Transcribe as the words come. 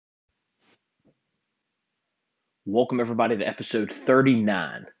Welcome, everybody, to episode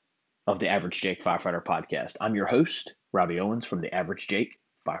 39 of the Average Jake Firefighter Podcast. I'm your host, Robbie Owens from the Average Jake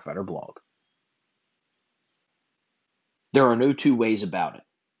Firefighter blog. There are no two ways about it.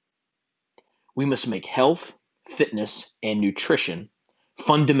 We must make health, fitness, and nutrition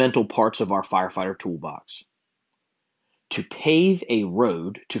fundamental parts of our firefighter toolbox. To pave a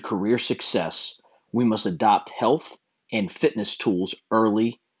road to career success, we must adopt health and fitness tools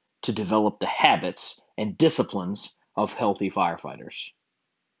early to develop the habits and disciplines of healthy firefighters.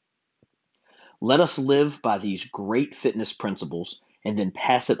 Let us live by these great fitness principles and then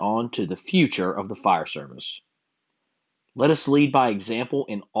pass it on to the future of the fire service. Let us lead by example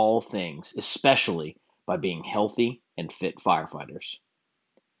in all things, especially by being healthy and fit firefighters.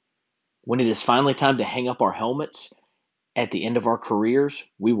 When it is finally time to hang up our helmets at the end of our careers,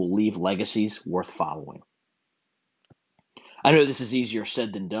 we will leave legacies worth following. I know this is easier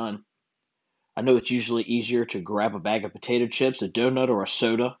said than done. I know it's usually easier to grab a bag of potato chips, a donut, or a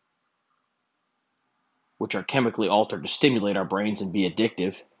soda, which are chemically altered to stimulate our brains and be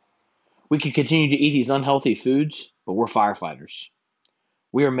addictive. We can continue to eat these unhealthy foods, but we're firefighters.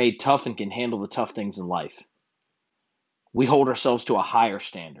 We are made tough and can handle the tough things in life. We hold ourselves to a higher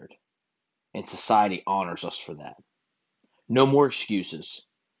standard, and society honors us for that. No more excuses.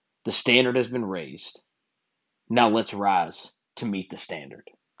 The standard has been raised. Now let's rise to meet the standard.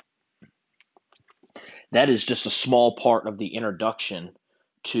 That is just a small part of the introduction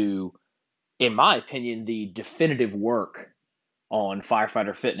to, in my opinion, the definitive work on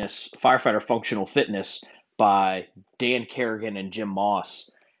firefighter fitness, firefighter functional fitness by Dan Kerrigan and Jim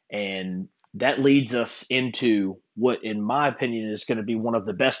Moss. And that leads us into what, in my opinion, is going to be one of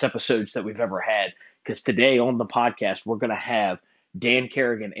the best episodes that we've ever had. Because today on the podcast, we're going to have Dan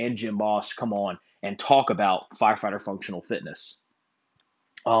Kerrigan and Jim Moss come on and talk about firefighter functional fitness.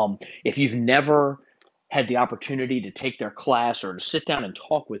 If you've never had the opportunity to take their class or to sit down and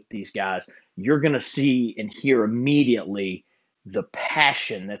talk with these guys, you're going to see and hear immediately the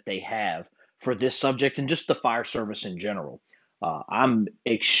passion that they have for this subject and just the fire service in general. I'm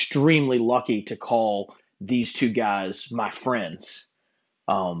extremely lucky to call these two guys my friends.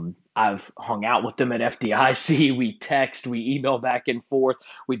 I've hung out with them at FDIC. We text, we email back and forth,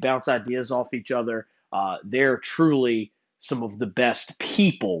 we bounce ideas off each other. They're truly some of the best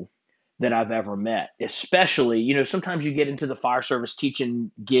people that I've ever met, especially, sometimes you get into the fire service teaching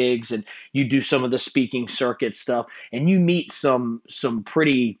gigs and you do some of the speaking circuit stuff and you meet some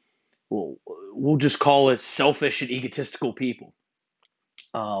pretty, we'll just call it selfish and egotistical people.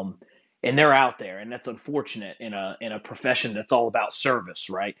 And they're out there, and that's unfortunate in a profession that's all about service,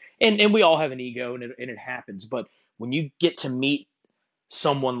 right? And we all have an ego, and it happens. But when you get to meet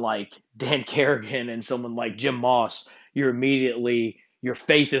someone like Dan Kerrigan and someone like Jim Moss, your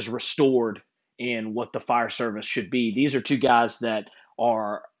faith is restored in what the fire service should be. These are two guys that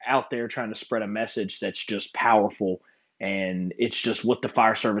are out there trying to spread a message that's just powerful, and it's just what the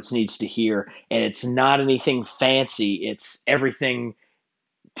fire service needs to hear. And it's not anything fancy. It's everything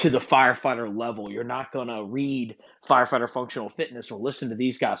to the firefighter level. You're not going to read firefighter functional fitness or listen to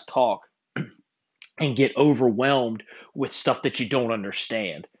these guys talk and get overwhelmed with stuff that you don't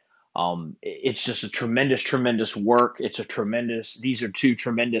understand. It's just a tremendous, tremendous work. These are two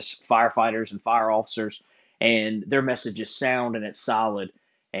tremendous firefighters and fire officers, and their message is sound and it's solid.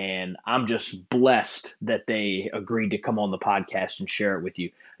 And I'm just blessed that they agreed to come on the podcast and share it with you.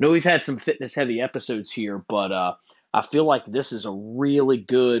 I know we've had some fitness heavy episodes here, but I feel like this is a really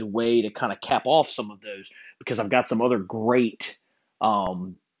good way to kind of cap off some of those because I've got some other great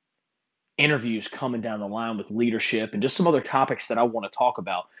interviews coming down the line with leadership and just some other topics that I want to talk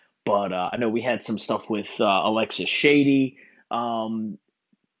about. But I know we had some stuff with Alexis Shady talking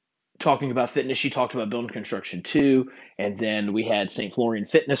about fitness. She talked about building construction too. And then we had St. Florian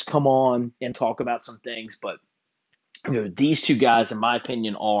Fitness come on and talk about some things. But these two guys, in my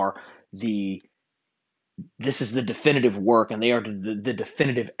opinion, this is the definitive work, and they are the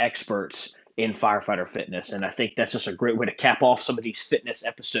definitive experts in firefighter fitness. And I think that's just a great way to cap off some of these fitness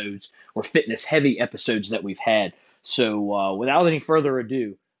episodes or fitness heavy episodes that we've had. So without any further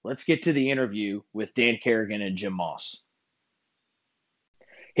ado, let's get to the interview with Dan Kerrigan and Jim Moss.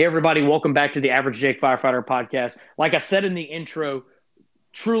 Hey, everybody. Welcome back to the Average Jake Firefighter Podcast. Like I said in the intro,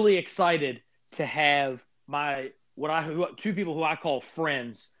 truly excited to have two people who I call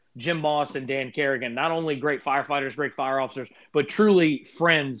friends, Jim Moss and Dan Kerrigan. Not only great firefighters, great fire officers, but truly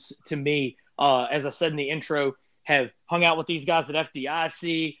friends to me. As I said in the intro, have hung out with these guys at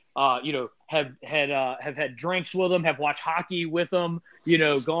FDIC, have had drinks with them, have watched hockey with them,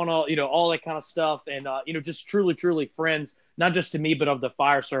 gone all that kind of stuff. And, just truly, truly friends, not just to me, but of the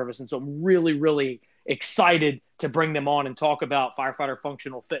fire service. And so I'm really, really excited to bring them on and talk about firefighter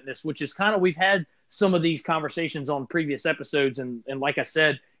functional fitness, which is kind of, we've had some of these conversations on previous episodes. And like I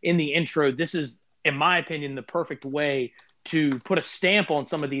said in the intro, this is, in my opinion, the perfect way to put a stamp on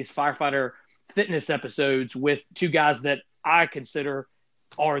some of these firefighter fitness episodes with two guys that I consider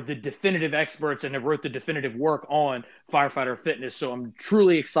are the definitive experts and have wrote the definitive work on firefighter fitness. So I'm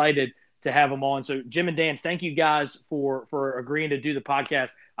truly excited to have them on. So Jim and Dan, thank you guys for agreeing to do the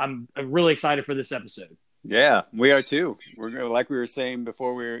podcast. I'm really excited for this episode. Yeah, we are too. We're like we were saying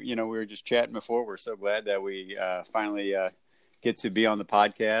before, we were just chatting before. We're so glad that we finally get to be on the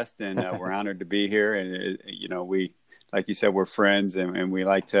podcast, and we're honored to be here. And we, like you said, we're friends, and we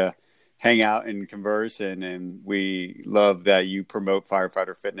like to hang out and converse, and we love that you promote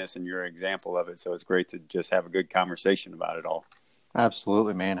firefighter fitness and you're an example of it. So it's great to just have a good conversation about it all.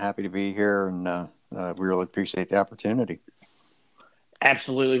 Absolutely, man. Happy to be here, and we really appreciate the opportunity.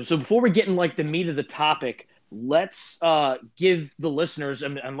 Absolutely. So before we get in like the meat of the topic, let's give the listeners,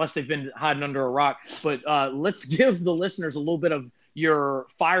 unless they've been hiding under a rock, but let's give the listeners a little bit of your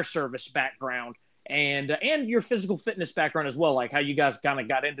fire service background and your physical fitness background as well, like how you guys kind of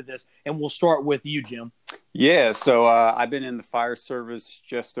got into this. And we'll start with you, Jim. Yeah, so I've been in the fire service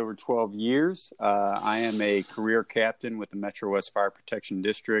just over 12 years. I am a career captain with the Metro West Fire Protection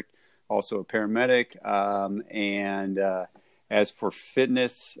District, also a paramedic, and as for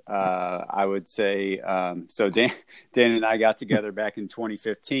fitness, I would say, so Dan and I got together back in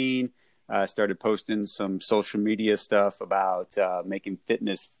 2015, started posting some social media stuff about making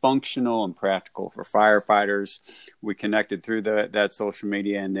fitness functional and practical for firefighters. We connected through that social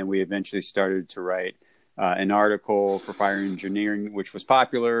media, and then we eventually started to write an article for fire engineering, which was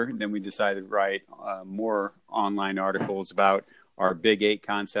popular. And then we decided to write more online articles about our Big 8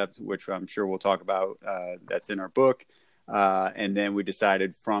 concept, which I'm sure we'll talk about. That's in our book. And then we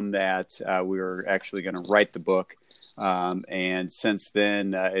decided from that we were actually going to write the book. And since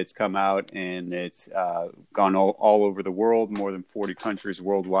then, it's come out and it's gone all over the world, more than 40 countries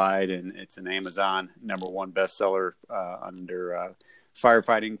worldwide. And it's an Amazon #1 bestseller under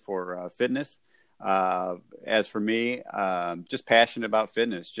firefighting for fitness. As for me, just passionate about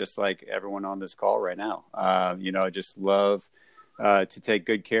fitness, just like everyone on this call right now. I just love to take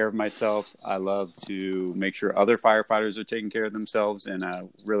good care of myself. I love to make sure other firefighters are taking care of themselves, and I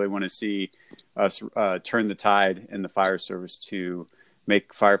really want to see us turn the tide in the fire service to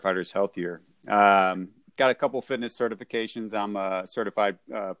make firefighters healthier. Got a couple fitness certifications. I'm a certified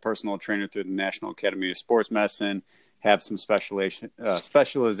personal trainer through the National Academy of Sports Medicine, have some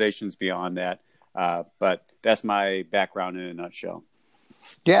specializations beyond that, but that's my background in a nutshell.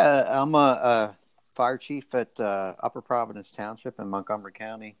 Yeah, I'm a fire chief at Upper Providence Township in Montgomery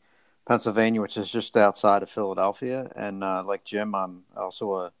County, Pennsylvania, which is just outside of Philadelphia. And like Jim, I'm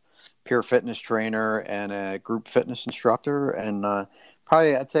also a pure fitness trainer and a group fitness instructor. And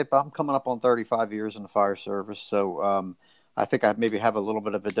probably I'd say I'm coming up on 35 years in the fire service. So I think I maybe have a little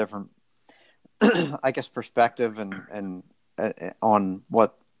bit of a different, I guess, perspective and on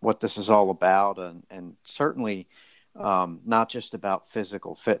what this is all about. And certainly not just about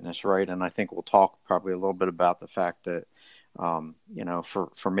physical fitness, right? And I think we'll talk probably a little bit about the fact that,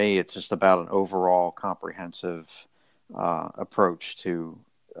 for me, it's just about an overall comprehensive approach to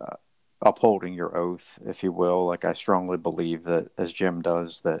upholding your oath, if you will. Like I strongly believe that, as Jim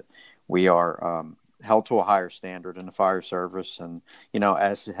does, that we are held to a higher standard in the fire service. And,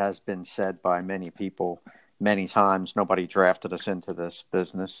 as it has been said by many people many times, nobody drafted us into this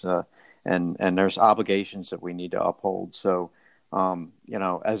business. And there's obligations that we need to uphold. So,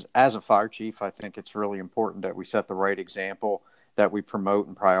 as a fire chief, I think it's really important that we set the right example, that we promote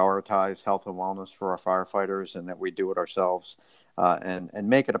and prioritize health and wellness for our firefighters, and that we do it ourselves and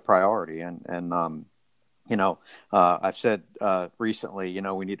make it a priority. I've said recently,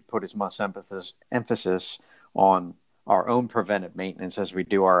 we need to put as much emphasis on our own preventive maintenance as we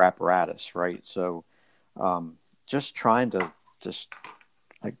do our apparatus, right? So just trying to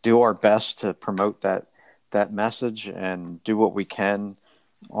do our best to promote that message and do what we can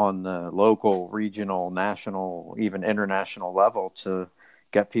on the local, regional, national, even international level to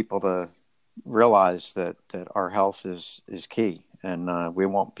get people to realize that our health is key. And we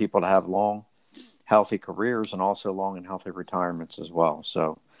want people to have long, healthy careers and also long and healthy retirements as well.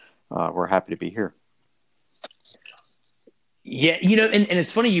 So we're happy to be here. Yeah, and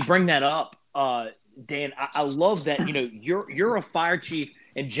it's funny you bring that up, Dan. I love that, you're a fire chief,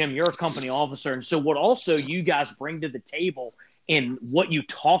 and Jim, you're a company officer. And so what also you guys bring to the table and what you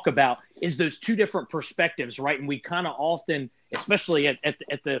talk about is those two different perspectives, right? And we kind of often, especially at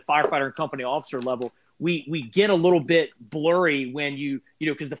the firefighter and company officer level, we get a little bit blurry when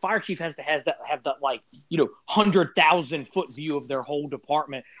because the fire chief have that like 100,000-foot view of their whole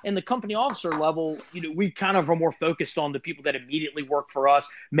department, and the company officer level, we kind of are more focused on the people that immediately work for us,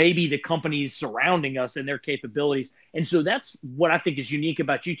 maybe the companies surrounding us and their capabilities. And so that's what I think is unique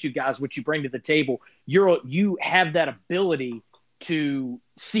about you two guys, what you bring to the table. You have that ability to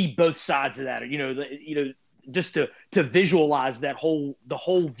see both sides of that, just to visualize the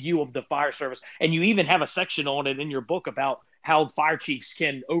whole view of the fire service. And you even have a section on it in your book about how fire chiefs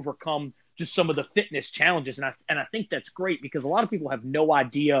can overcome just some of the fitness challenges. And I think that's great, because a lot of people have no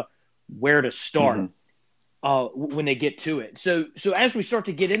idea where to start when they get to it. So as we start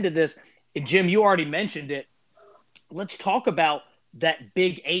to get into this, and Jim, you already mentioned it, let's talk about that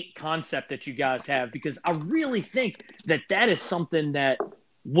Big 8 concept that you guys have, because I really think that is something that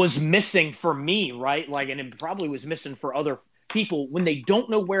was missing for me, right? Like, and it probably was missing for other people when they don't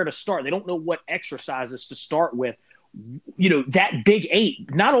know where to start. They don't know what exercises to start with. That Big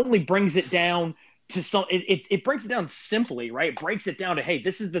 8 not only brings it down to it breaks it down simply, right? It breaks it down to, hey,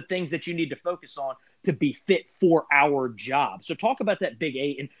 this is the things that you need to focus on to be fit for our job. So talk about that Big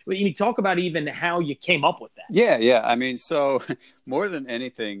 8, and you talk about even how you came up with that. Yeah. I mean, so more than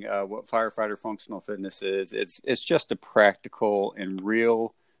anything, what firefighter functional fitness is, it's just a practical and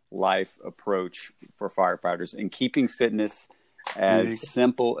real life approach for firefighters, and keeping fitness as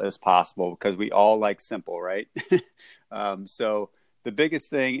simple as possible, because we all like simple, right? So the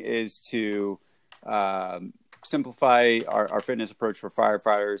biggest thing is to simplify our fitness approach for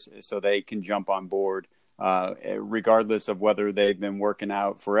firefighters so they can jump on board, regardless of whether they've been working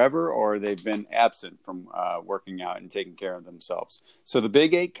out forever or they've been absent from working out and taking care of themselves. So the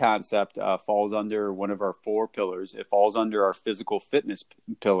Big 8 concept falls under one of our 4 pillars. It falls under our physical fitness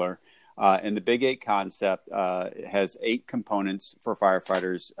pillar. And the Big 8 concept has 8 components for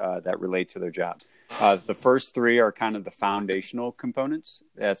firefighters that relate to their job. The first 3 are kind of the foundational components.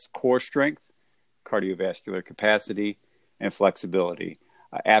 That's core strength, cardiovascular capacity, and flexibility.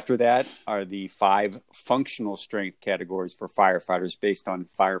 After that are the 5 functional strength categories for firefighters based on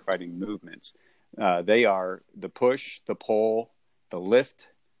firefighting movements. They are the push, the pull, the lift,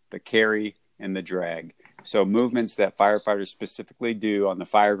 the carry, and the drag. So movements that firefighters specifically do on the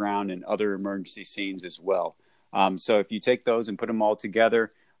fire ground and other emergency scenes as well. So if you take those and put them all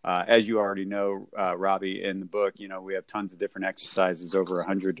together, as you already know, Robbie, in the book, we have tons of different exercises, over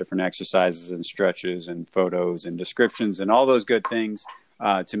 100 different exercises and stretches and photos and descriptions and all those good things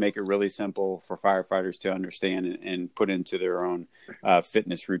to make it really simple for firefighters to understand and put into their own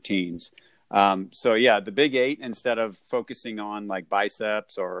fitness routines. So yeah, the Big 8, instead of focusing on like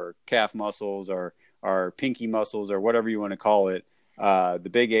biceps or calf muscles or pinky muscles or whatever you want to call it, the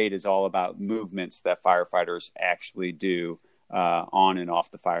Big 8 is all about movements that firefighters actually do on and off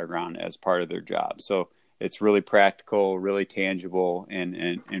the fire ground as part of their job. So it's really practical, really tangible,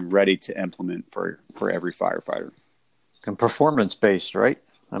 and ready to implement for every firefighter. And performance based, right?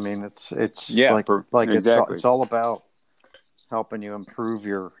 I mean, it's exactly. It's all about helping you improve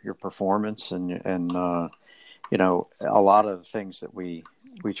your performance and a lot of the things that we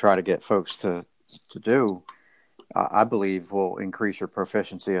try to get folks to do, I believe, will increase your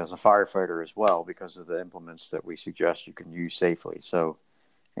proficiency as a firefighter as well, because of the implements that we suggest you can use safely. So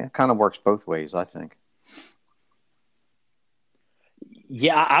it kind of works both ways, I think.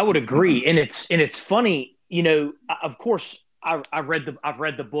 Yeah, I would agree. And it's funny, of course I've read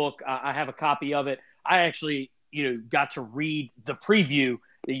the book. I have a copy of it. I actually, got to read the preview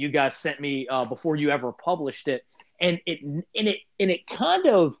that you guys sent me before you ever published it. And it kind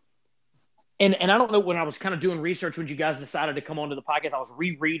of, and I don't know, when I was kind of doing research when you guys decided to come onto the podcast, I was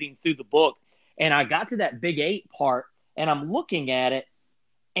rereading through the book, and I got to that Big 8 part, and I'm looking at it,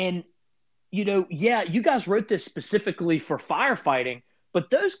 and you guys wrote this specifically for firefighting, but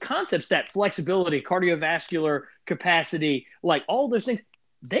those concepts, that flexibility, cardiovascular capacity, like all those things,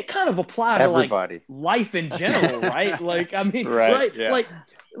 they kind of apply to like life in general, right? Like, I mean, right? Yeah.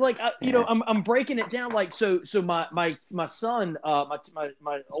 I'm breaking it down. Like, so my son,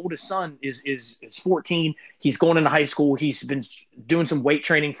 my oldest son is 14. He's going into high school. He's been doing some weight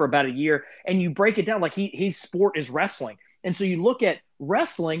training for about a year. And you break it down, like his sport is wrestling. And so you look at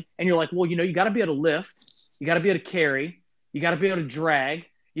wrestling and you're like, well, you got to be able to lift, you got to be able to carry, you got to be able to drag.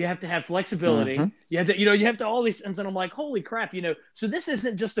 You have to have flexibility. Mm-hmm. You have to all these things. And I'm like, holy crap, so this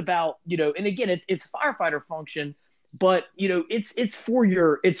isn't just about, and again, it's firefighter function, but it's for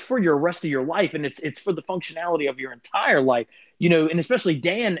your rest of your life. And it's for the functionality of your entire life, and especially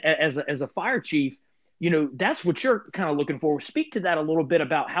Dan as a fire chief, that's what you're kind of looking for. Speak to that a little bit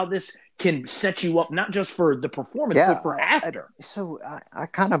about how this can set you up, not just for the performance, but for after. I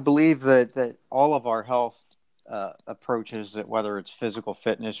kind of believe that all of our health approaches, that whether it's physical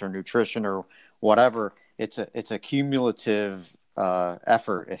fitness or nutrition or whatever, it's a cumulative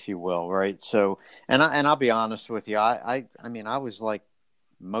effort, if you will, right? So, and I'll be honest with you, I mean, I was like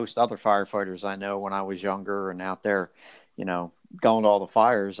most other firefighters I know when I was younger and out there, going to all the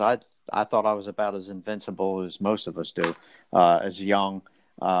fires. I thought I was about as invincible as most of us do, as young,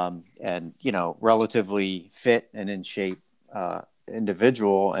 and relatively fit and in shape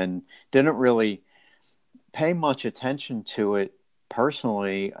individual, and didn't really pay much attention to it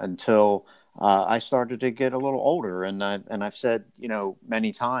personally until I started to get a little older. And I've said,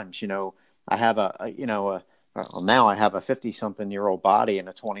 many times, I have now I have a 50-something-year-old body and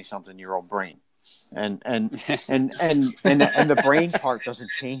a 20-something-year-old brain. And the brain part doesn't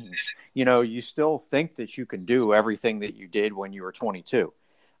change. You still think that you can do everything that you did when you were 22,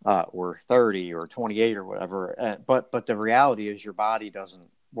 or 30 or 28 or whatever. But the reality is your body doesn't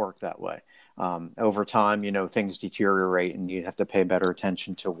work that way. Over time, things deteriorate, and you have to pay better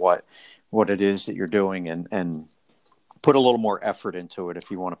attention to what it is that you're doing, and put a little more effort into it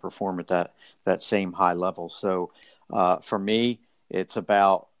if you want to perform at that same high level. So for me, it's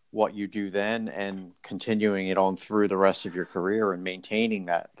about what you do then and continuing it on through the rest of your career and maintaining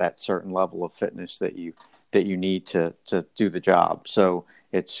that certain level of fitness that you need to do the job. So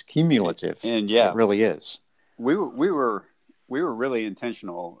it's cumulative. And it really is. We were really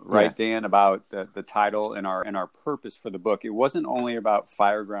intentional, right, Dan, about the title and our purpose for the book. It wasn't only about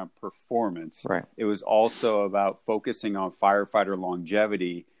fireground performance. Right. It was also about focusing on firefighter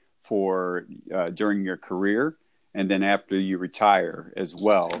longevity for during your career, and then after you retire as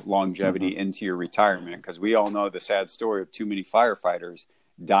well, longevity into your retirement. Because we all know the sad story of too many firefighters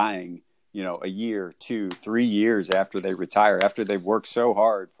dying, a year, 2, 3 years after they retire, after they've worked so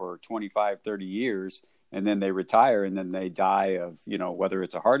hard for 25, 30 years, and then they retire, and then they die of, whether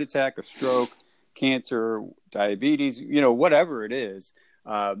it's a heart attack, a stroke, cancer, diabetes, whatever it is.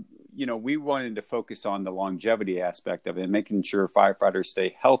 We wanted to focus on the longevity aspect of it, and making sure firefighters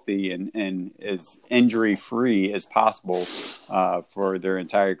stay healthy and as injury-free as possible for their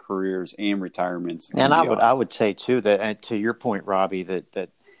entire careers and retirements. And I would say too that, and to your point, Robbie, that the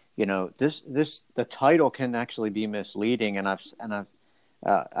title can actually be misleading, and I've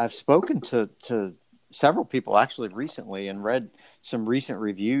spoken to several people actually recently and read some recent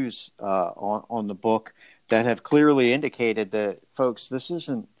reviews on the book that have clearly indicated that, folks, this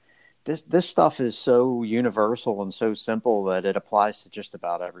stuff is so universal and so simple that it applies to just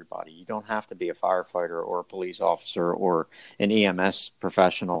about everybody. You don't have to be a firefighter or a police officer or an EMS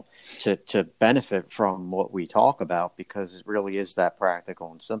professional to benefit from what we talk about, because it really is that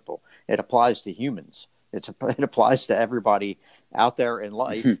practical and simple. It applies to humans. It applies to everybody out there in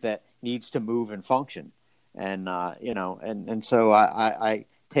life that needs to move and function. And, and so I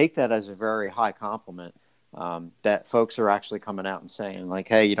take that as a very high compliment, that folks are actually coming out and saying, like,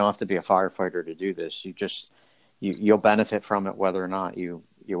 hey, you don't have to be a firefighter to do this. You'll benefit from it whether or not you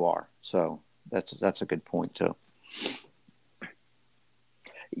are. So that's a good point too.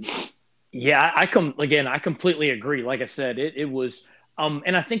 Yeah, I completely agree. Like I said, it was,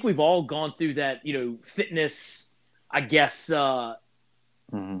 and I think we've all gone through that, fitness, I guess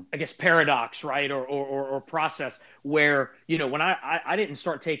paradox, right? Or process where, when I didn't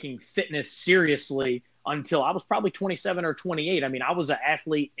start taking fitness seriously until I was probably 27 or 28. I mean, I was an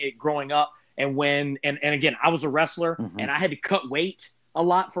athlete growing up, and again, I was a wrestler, and I had to cut weight a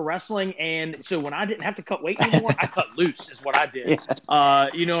lot for wrestling. And so when I didn't have to cut weight anymore, I cut loose is what I did. Yeah.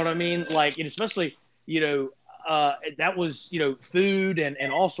 You know what I mean? Like, and especially, that was, food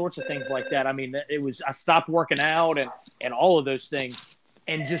and all sorts of things like that. I mean, I stopped working out and all of those things,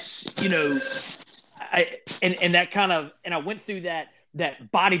 and just, I went through that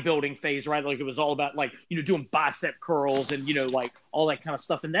bodybuilding phase, right? Like, it was all about, like, doing bicep curls and, like all that kind of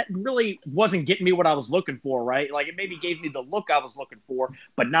stuff. And that really wasn't getting me what I was looking for, right? Like, it maybe gave me the look I was looking for,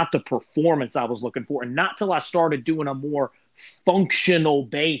 but not the performance I was looking for. And not till I started doing a more functional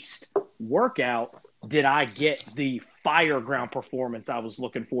based workout did I get the fireground performance I was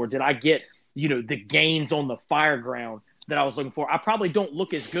looking for. Did I get, the gains on the fireground that I was looking for? I probably don't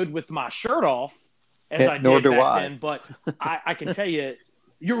look as good with my shirt off as I did back then, but I can tell you,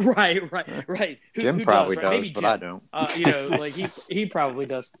 you're right. Jim probably does, right? Maybe but Jim, I don't. Like he probably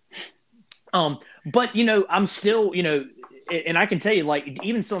does. But I'm still, and I can tell you, like,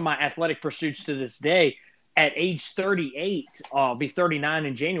 even some of my athletic pursuits to this day, at age 38, I'll be 39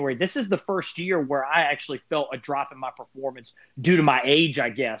 in January. This is the first year where I actually felt a drop in my performance due to my age, I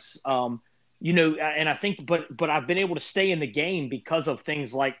guess. and I think, but I've been able to stay in the game because of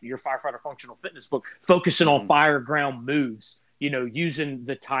things like your firefighter functional fitness book, focusing on fire ground moves, using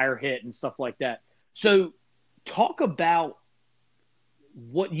the tire hit and stuff like that. So talk about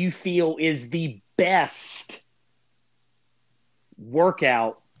what you feel is the best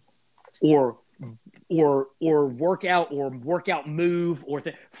workout or workout move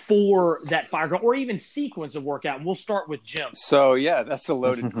for that fire ground, or even sequence of workout. And we'll start with Jim. So yeah, that's a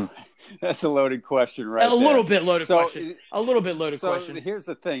loaded question, right? A little bit loaded question. So here's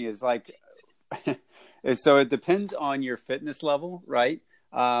the thing: is like, so it depends on your fitness level, right?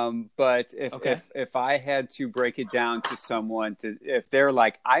 But if I had to break it down to someone, if they're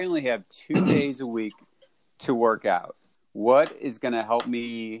like, I only have 2 days a week to work out, what is going to help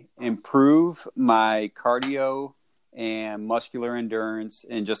me improve my cardio and muscular endurance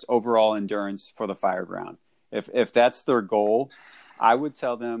and just overall endurance for the fire ground? If that's their goal, I would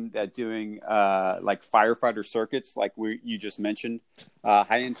tell them that doing like firefighter circuits, like you just mentioned,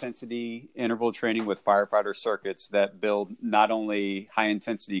 high intensity interval training with firefighter circuits that build not only high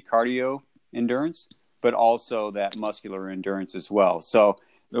intensity cardio endurance, but also that muscular endurance as well. So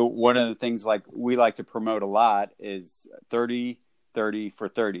one of the things like we like to promote a lot is 30, 30 for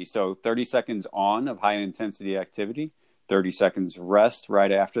 30. So 30 seconds on of high intensity activity, 30 seconds rest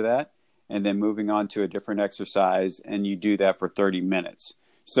right after that, and then moving on to a different exercise, and you do that for 30 minutes.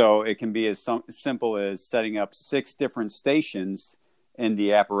 So it can be as simple as setting up 6 different stations in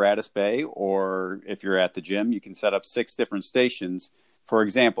the apparatus bay, or if you're at the gym, you can set up 6 different stations. For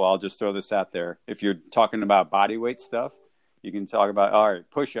example, I'll just throw this out there. If you're talking about body weight stuff, you can talk about, all right,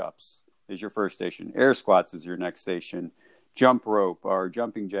 push-ups is your first station. Air squats is your next station. Jump rope or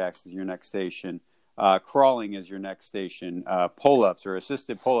jumping jacks is your next station. Crawling is your next station. Pull-ups or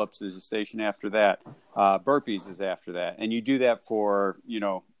assisted pull-ups is a station after that. Burpees is after that. And you do that for,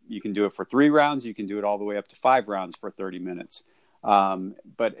 you can do it for 3 rounds. You can do it all the way up to 5 rounds for 30 minutes.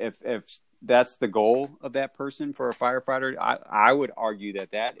 But if that's the goal of that person for a firefighter, I would argue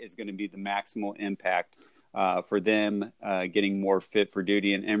that is going to be the maximal impact for them getting more fit for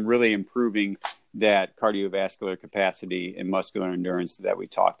duty and really improving that cardiovascular capacity and muscular endurance that we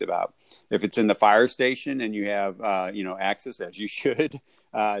talked about. If it's in the fire station and you have, access, as you should,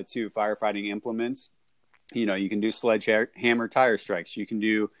 to firefighting implements, you can do sledgehammer tire strikes. You can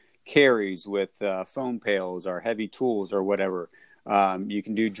do carries with foam pails or heavy tools or whatever. You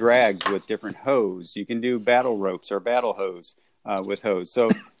can do drags with different hose. You can do battle ropes or battle hose with hose. So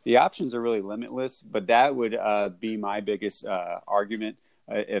the options are really limitless, but that would be my biggest argument.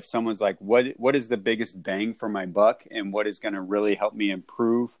 If someone's like, what is the biggest bang for my buck and what is going to really help me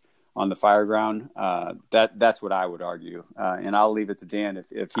improve on the fire ground? That's what I would argue. And I'll leave it to Dan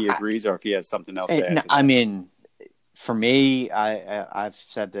if he agrees or if he has something else to add to that. I mean, for me, I've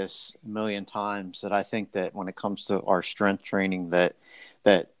said this a million times that I think that when it comes to our strength training, that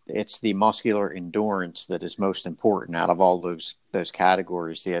it's the muscular endurance that is most important out of all those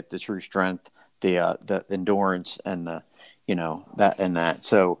categories. The true strength, the endurance, and the that.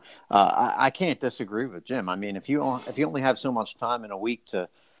 So I can't disagree with Jim. I mean, if you only have so much time in a week to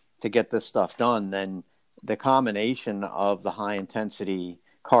get this stuff done, then the combination of the high intensity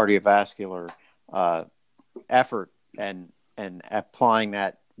cardiovascular effort and applying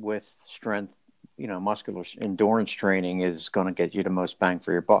that with strength, muscular endurance training is going to get you the most bang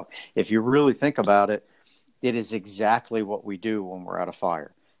for your buck. If you really think about it, it is exactly what we do when we're at a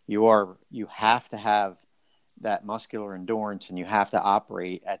fire. You have to have that muscular endurance and you have to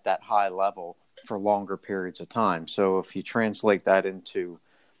operate at that high level for longer periods of time. So if you translate that into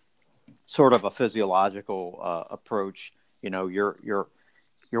sort of a physiological approach, you're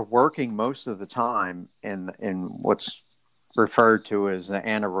working most of the time in what's referred to as the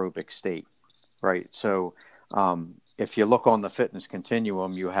anaerobic state, right? So if you look on the fitness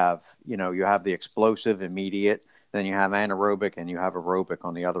continuum, you have the explosive, immediate, then you have anaerobic, and you have aerobic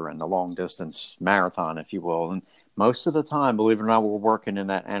on the other end, the long distance marathon, if you will. And most of the time, believe it or not, we're working in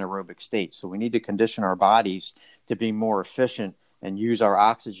that anaerobic state. So we need to condition our bodies to be more efficient and use our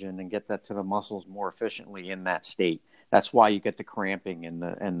oxygen and get that to the muscles more efficiently in that state. That's why you get the cramping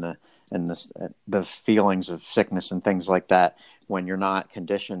and the feelings of sickness and things like that when you're not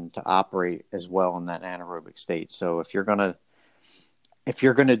conditioned to operate as well in that anaerobic state. So if you're gonna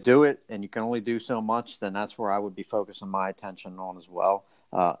do it and you can only do so much, then that's where I would be focusing my attention on as well.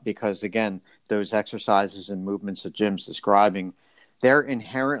 Because again, those exercises and movements that Jim's describing, they're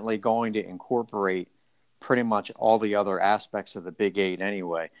inherently going to incorporate pretty much all the other aspects of the Big Eight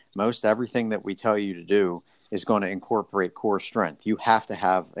anyway. Most everything that we tell you to do is going to incorporate core strength. You have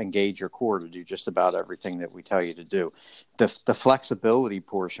to engage your core to do just about everything that we tell you to do. The flexibility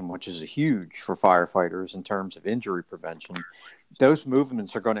portion, which is huge for firefighters in terms of injury prevention, those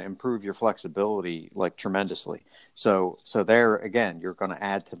movements are going to improve your flexibility like tremendously. So there again, you're going to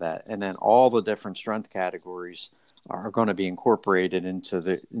add to that, and then all the different strength categories are going to be incorporated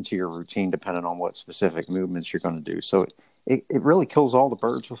into your routine depending on what specific movements you're going to do. So it really kills all the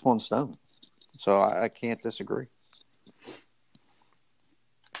birds with one stone. So I can't disagree.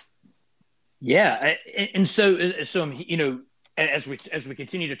 Yeah, and so you know, as we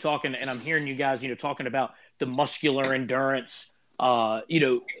continue to talk, and I'm hearing you guys, you know, talking about the muscular endurance, you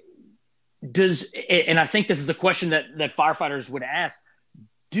know, and I think this is a question that firefighters would ask: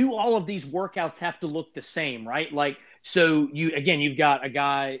 do all of these workouts have to look the same, right? Like, so you've got a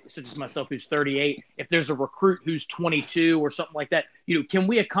guy such as myself who's 38. If there's a recruit who's 22 or something like that, you know, can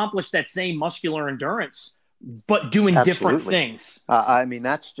we accomplish that same muscular endurance, but doing different things? I mean,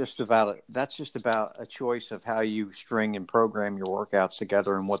 that's just about a choice of how you string and program your workouts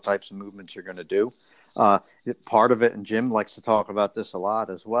together and what types of movements you're going to do. Part of it, and Jim likes to talk about this a lot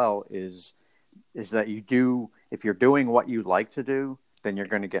as well, is that if you're doing what you like to do, then you're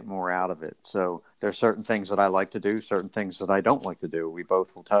going to get more out of it. So there's certain things that I like to do, certain things that I don't like to do. We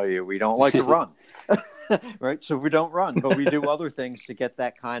both will tell you we don't like to run, right? So we don't run, but we do other things to get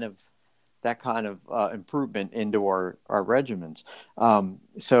that kind of improvement into our regimens.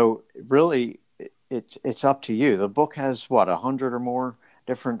 So really, it's up to you. The book has 100 or more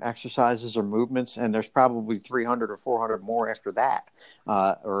different exercises or movements, and there's probably 300 or 400 more after that,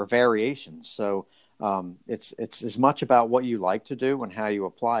 or variations. So it's as much about what you like to do and how you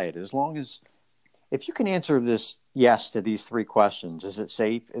apply it. As long as, if you can answer this yes to these three questions: is it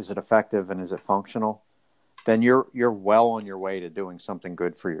safe, is it effective, and is it functional? Then you're well on your way to doing something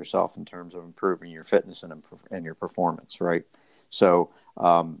good for yourself in terms of improving your fitness and your performance, right? So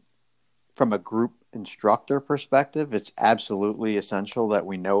from a group instructor perspective, it's absolutely essential that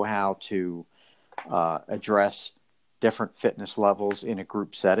we know how to address different fitness levels in a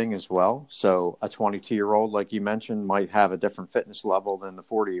group setting as well. So a 22-year-old, like you mentioned, might have a different fitness level than the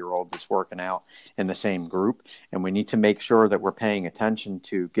 40-year-old that's working out in the same group. And we need to make sure that we're paying attention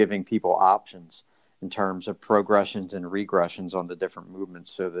to giving people options in terms of progressions and regressions on the different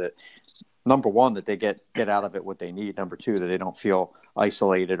movements, so that, number one, that they get out of it what they need. Number two, that they don't feel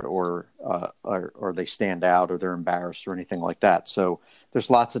isolated or they stand out or they're embarrassed or anything like that. So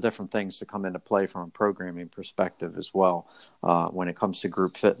there's lots of different things that come into play from a programming perspective as well when it comes to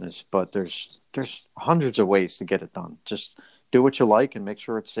group fitness. But there's hundreds of ways to get it done. Just do what you like and make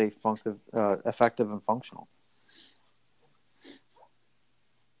sure it's safe, effective, and functional.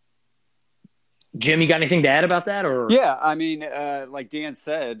 Jim, you got anything to add about that? Or yeah, I mean, like Dan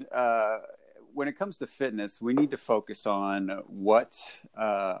said, when it comes to fitness, we need to focus on what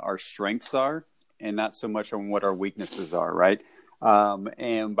our strengths are and not so much on what our weaknesses are, right?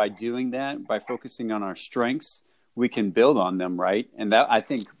 And by doing that, by focusing on our strengths, we can build on them, right? And that, I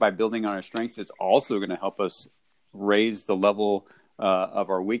think, by building on our strengths, it's also going to help us raise the level of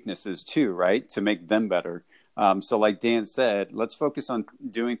our weaknesses too, right? To make them better. So like Dan said, let's focus on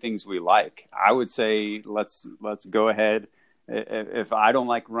doing things we like. I would say let's go ahead. If I don't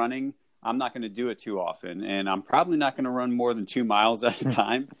like running, I'm not going to do it too often. And I'm probably not going to run more than 2 miles at a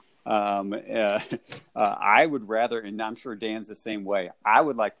time. I would rather, and I'm sure Dan's the same way, I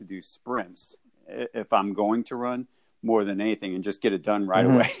would like to do sprints if I'm going to run more than anything, and just get it done right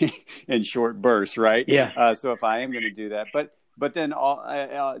away in short bursts, right? Yeah. So if I am going to do that, but then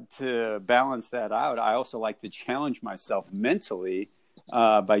to balance that out, I also like to challenge myself mentally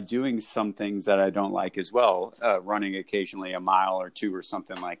by doing some things that I don't like as well, running occasionally a mile or two or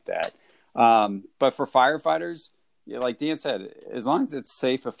something like that. But for firefighters, like Dan said, as long as it's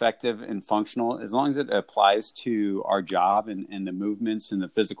safe, effective, and functional, as long as it applies to our job and the movements and the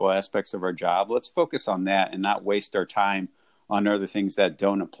physical aspects of our job, let's focus on that and not waste our time on other things that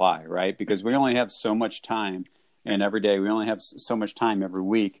don't apply, right? Because we only have so much time. And every day, we only have so much time every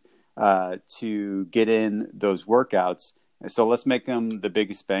week to get in those workouts. So let's make them the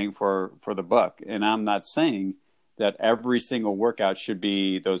biggest bang for the buck. And I'm not saying that every single workout should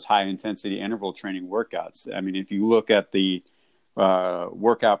be those high-intensity interval training workouts. I mean, if you look at the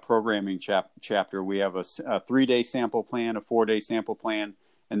workout programming chapter, we have a 3-day sample plan, a 4-day sample plan,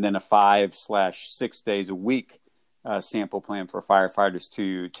 and then a 5/6 days a week sample plan for firefighters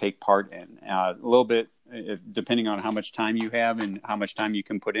to take part in. A little bit, depending on how much time you have and how much time you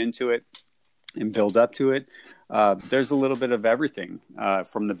can put into it, and build up to it. There's a little bit of everything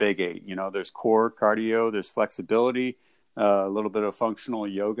from the Big Eight. There's core cardio, there's flexibility, a little bit of functional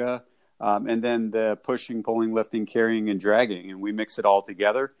yoga, and then the pushing, pulling, lifting, carrying, and dragging. And we mix it all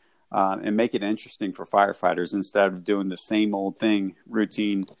together and make it interesting for firefighters instead of doing the same old thing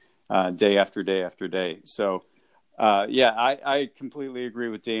routine day after day after day. So, I completely agree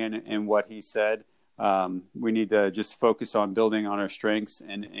with Dan and what he said. We need to just focus on building on our strengths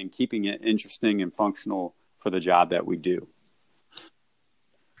and keeping it interesting and functional for the job that we do.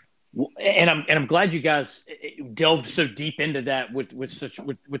 And I'm glad you guys delved so deep into that with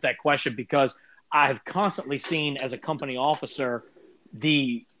that question, because I have constantly seen as a company officer,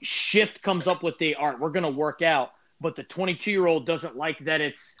 the shift comes up with all right, we're going to work out, but the 22-year-old doesn't like that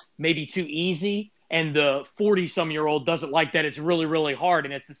it's maybe too easy, and the 40-some-year-old doesn't like that it's really, really hard,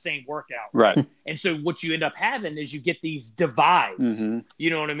 and it's the same workout. Right. And so what you end up having is you get these divides, Mm-hmm. you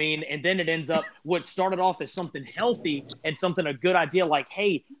know what I mean? And then it ends up, what started off as something healthy and something, a good idea, like,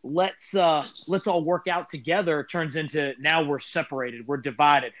 hey, let's all work out together, turns into now we're separated, we're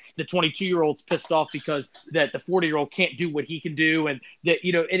divided. The 22-year-old's pissed off because that the 40-year-old can't do what he can do. And that,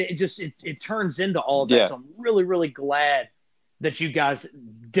 it turns into all of that. Yeah. So I'm really, really glad that you guys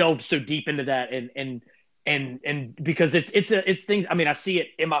delved so deep into that, and because it's things. I mean, I see it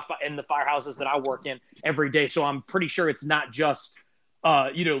in the firehouses that I work in every day. So I'm pretty sure it's not just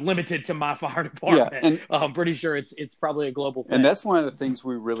limited to my fire department. Yeah, and I'm pretty sure it's probably a global thing. And that's one of the things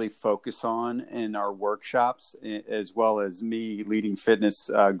we really focus on in our workshops, as well as me leading fitness,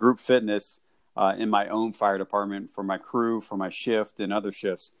 group fitness in my own fire department for my crew, for my shift and other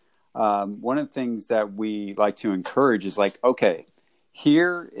shifts. One of the things that we like to encourage is like, okay,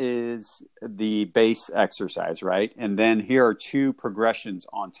 here is the base exercise, right? And then here are 2 progressions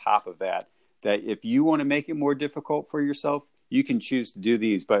on top of that if you want to make it more difficult for yourself, you can choose to do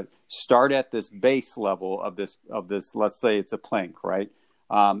these, but start at this base level of this, let's say it's a plank, right?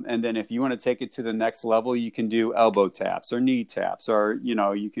 And then if you want to take it to the next level, you can do elbow taps or knee taps, or,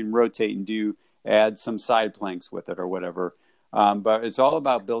 you can rotate and add some side planks with it or whatever. But it's all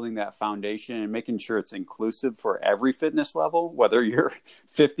about building that foundation and making sure it's inclusive for every fitness level, whether you're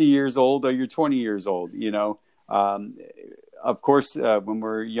 50 years old or you're 20 years old. Of course, when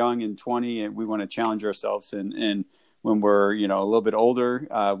we're young and 20, and we want to challenge ourselves, and when we're a little bit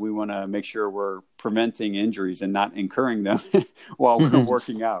older, we want to make sure we're preventing injuries and not incurring them while we're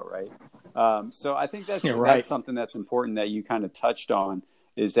working out, right? So I think that's something that's important that you kind of touched on,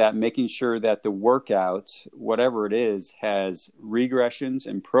 is that making sure that the workout, whatever it is, has regressions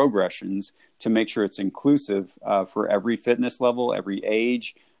and progressions to make sure it's inclusive for every fitness level, every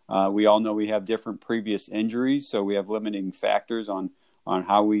age. We all know we have different previous injuries, so we have limiting factors on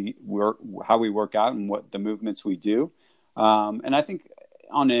how we work out and what the movements we do. And I think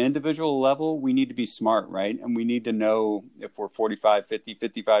on an individual level, we need to be smart, right? And we need to know if we're 45, 50,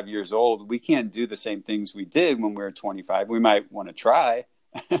 55 years old, we can't do the same things we did when we were 25. We might want to try,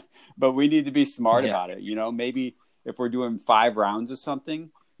 but we need to be smart about it. Maybe if we're doing 5 rounds of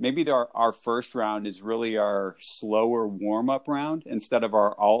something, maybe our first round is really our slower warm-up round instead of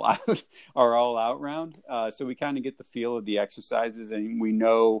our all-out round. So we kind of get the feel of the exercises, and we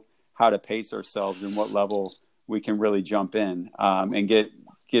know how to pace ourselves and what level we can really jump in, and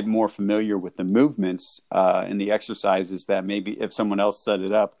get more familiar with the movements and the exercises that maybe if someone else set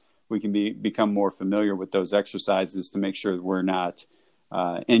it up, we can become more familiar with those exercises to make sure that we're not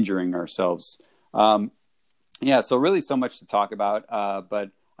injuring ourselves. So really so much to talk about, but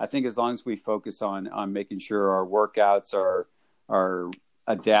I think as long as we focus on making sure our workouts are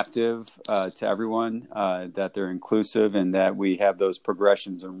adaptive to everyone, that they're inclusive, and that we have those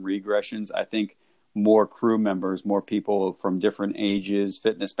progressions and regressions, I think more crew members, more people from different ages,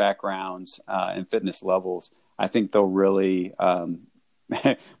 fitness backgrounds, and fitness levels, I think they'll really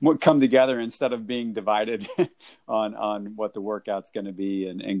come together instead of being divided on what the workout's going to be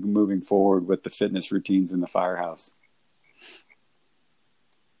and moving forward with the fitness routines in the firehouse.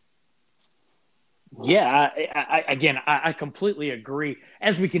 Yeah, I completely agree.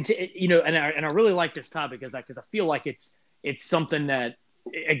 As we continue, and I really like this topic because I feel like it's something that,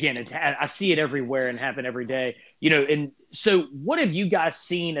 again, I see it everywhere and happen every day. And so what have you guys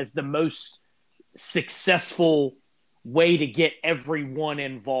seen as the most successful way to get everyone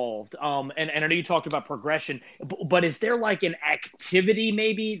involved? And I know you talked about progression, but is there like an activity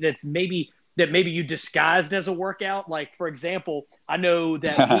that maybe you disguised as a workout? Like, for example, I know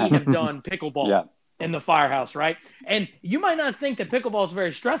that we have done pickleball in the firehouse, right? And you might not think that pickleball is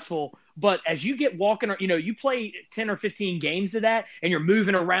very stressful, But as you get walking, you play 10 or 15 games of that and you're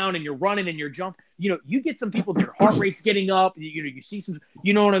moving around and you're running and you're jumping, you get some people, their heart rate's getting up, you see some,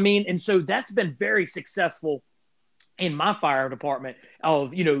 you know what I mean? And so that's been very successful in my fire department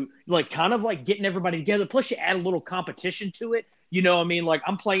of, like kind of like getting everybody together. Plus you add a little competition to it. I mean, like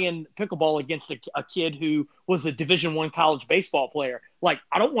I'm playing pickleball against a kid who was a Division I college baseball player. Like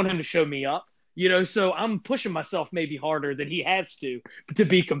I don't want him to show me up, so I'm pushing myself maybe harder than he has to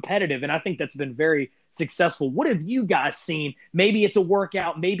be competitive. And I think that's been very successful. What have you guys seen? Maybe it's a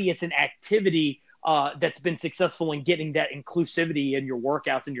workout, maybe it's an activity that's been successful in getting that inclusivity in your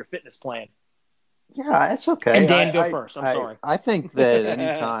workouts and your fitness plan. Yeah, it's okay. And Dan, go first. I'm sorry. I think that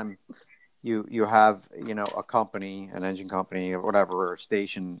anytime you have, a company, an engine company or whatever, or a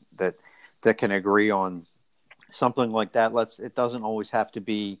station that can agree on something like that, it doesn't always have to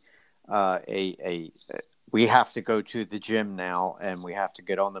be we have to go to the gym now and we have to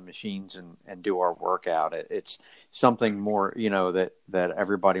get on the machines and do our workout. It's something more, that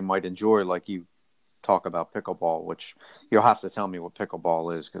everybody might enjoy, like you talk about pickleball, which you'll have to tell me what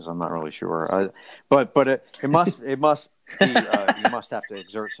pickleball is because I'm not really sure. But it must be you must have to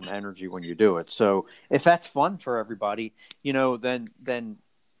exert some energy when you do it. So if that's fun for everybody, then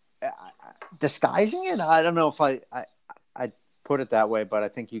disguising it, I don't know if I put it that way, but I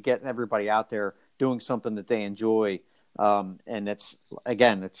think you get everybody out there doing something that they enjoy, and it's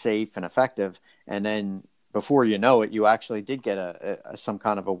safe and effective, and then before you know it, you actually did get some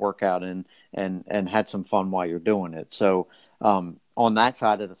kind of a workout and had some fun while you're doing it. So on that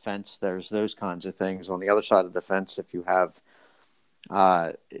side of the fence, there's those kinds of things. On the other side of the fence, if you have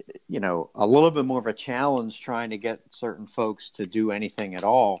a little bit more of a challenge trying to get certain folks to do anything at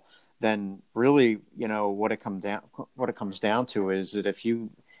all, then really, what it comes down to is that if you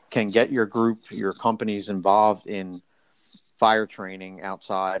can get your group, your companies involved in fire training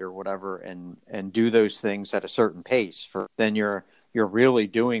outside or whatever, and do those things at a certain pace, then you're really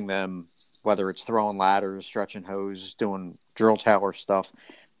doing them, whether it's throwing ladders, stretching hose, doing drill tower stuff.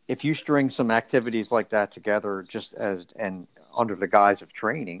 If you string some activities like that together just and under the guise of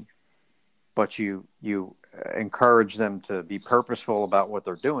training, but you encourage them to be purposeful about what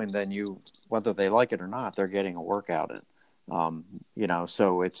they're doing, then whether they like it or not, they're getting a workout in.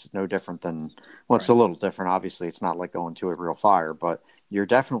 So it's no different than, it's a little different. Obviously it's not like going to a real fire, but you're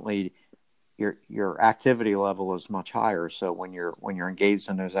definitely, your activity level is much higher. So when you're engaged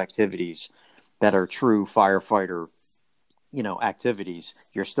in those activities that are true firefighter, activities,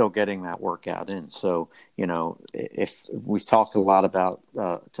 you're still getting that workout in. So, if we've talked a lot about,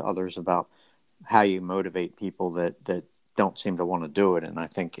 to others about how you motivate people that don't seem to want to do it. And I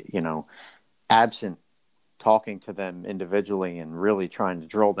think, absent talking to them individually and really trying to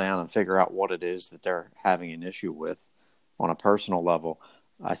drill down and figure out what it is that they're having an issue with on a personal level,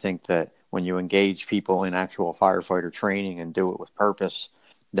 I think that when you engage people in actual firefighter training and do it with purpose,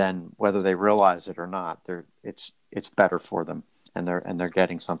 then whether they realize it or not, it's better for them, and they're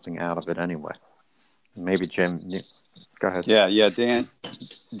getting something out of it anyway. Maybe Jim, go ahead. Yeah.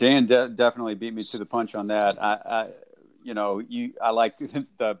 Dan definitely beat me to the punch on that. I like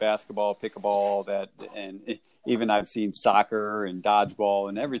the basketball, pickleball, and even I've seen soccer and dodgeball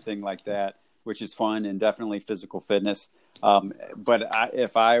and everything like that, which is fun and definitely physical fitness. But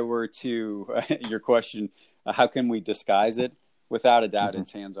if I were to, your question, how can we disguise it? Without a doubt,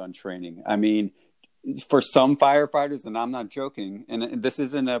 It's hands-on training. I mean, for some firefighters, and I'm not joking, and this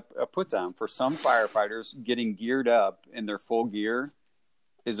isn't a put down, for some firefighters, getting geared up in their full gear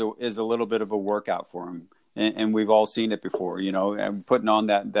is a little bit of a workout for them. And we've all seen it before, and putting on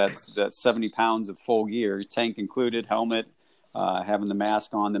that's 70 pounds of full gear, tank included, helmet, having the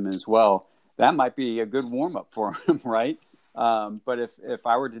mask on them as well. That might be a good warm up for them, right? But if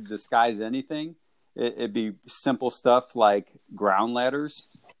I were to disguise anything, it'd be simple stuff like ground ladders,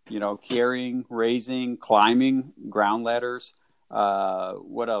 carrying, raising, climbing ground ladders.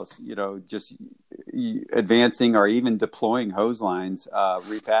 What else? Just advancing or even deploying hose lines,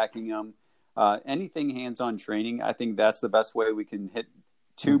 repacking them. Anything hands-on training, I think that's the best way we can hit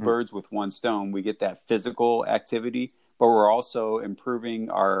two birds with one stone. We get that physical activity, but we're also improving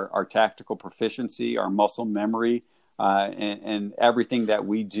our tactical proficiency, our muscle memory, and everything that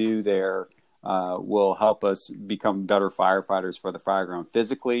we do there will help us become better firefighters for the fireground,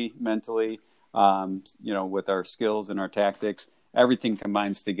 physically, mentally, with our skills and our tactics. Everything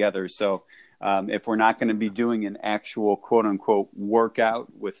combines together. So if we're not going to be doing an actual quote unquote workout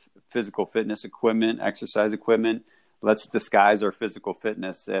with physical fitness equipment, exercise equipment, let's disguise our physical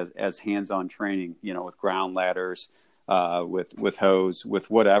fitness as hands-on training, with ground ladders, with hose, with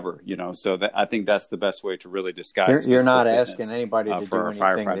whatever, So I think that's the best way to really disguise. You're not fitness, asking anybody to do for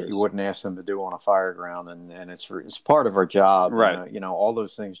anything that you wouldn't ask them to do on a fire ground, and it's part of our job, right? All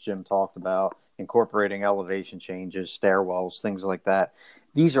those things Jim talked about, incorporating elevation changes, stairwells, things like that.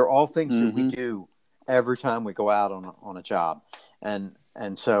 These are all things that we do every time we go out on a job, and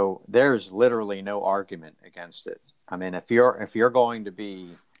so there's literally no argument against it. I mean, if you're going to be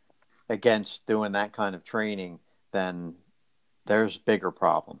against doing that kind of training, then there's bigger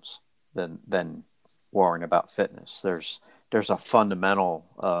problems than worrying about fitness. There's a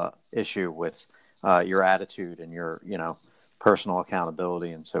fundamental issue with your attitude and your personal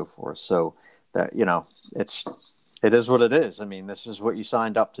accountability and so forth. So that it is what it is. I mean, this is what you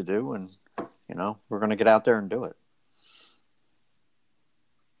signed up to do, and we're going to get out there and do it.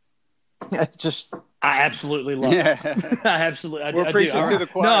 I absolutely love it. I absolutely. We're preaching to the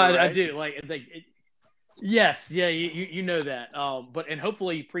choir. No, right? I do. Yes, yeah, you know that. And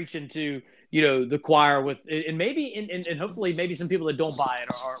hopefully preaching to the choir with, and maybe and hopefully maybe some people that don't buy it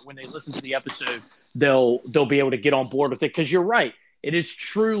or when they listen to the episode they'll be able to get on board with it, because you're right. It is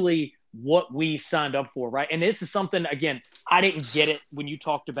truly what we signed up for, right? And this is something, again, I didn't get it when you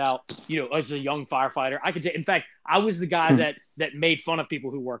talked about, as a young firefighter. In fact, I was the guy that made fun of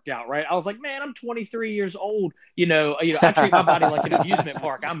people who worked out, right? I was like, man, I'm 23 years old. I treat my body like an amusement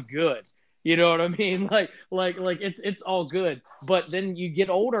park. I'm good. You know what I mean? Like it's all good. But then you get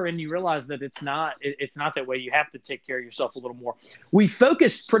older and you realize that it's not that way. You have to take care of yourself a little more. We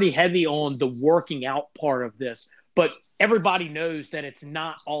focused pretty heavy on the working out part of this, but everybody knows that it's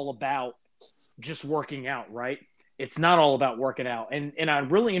not all about just working out, right? It's not all about working out. And I'm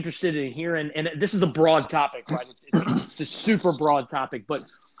really interested in hearing, and this is a broad topic, right? It's a super broad topic, but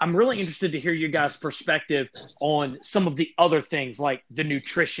I'm really interested to hear your guys' perspective on some of the other things like the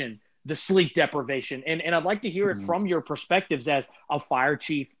nutrition, the sleep deprivation. And I'd like to hear it from your perspectives as a fire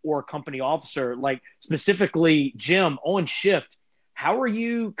chief or a company officer, like specifically Jim on shift. How are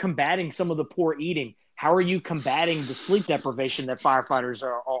you combating some of the poor eating? How are you combating the sleep deprivation that firefighters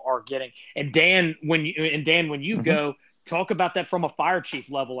are getting? And Dan, when you go, talk about that from a fire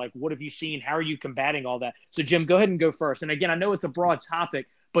chief level. Like, what have you seen? How are you combating all that? So Jim, go ahead and go first. And again, I know it's a broad topic,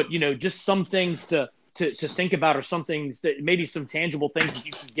 but just some things to think about, or some things that maybe some tangible things that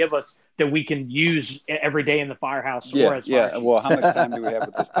you can give us that we can use every day in the firehouse. Yeah. Well, how much time do we have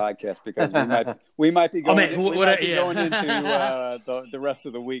with this podcast? Because we might be going into the rest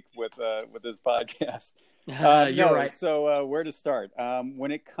of the week with this podcast. You're right. So where to start?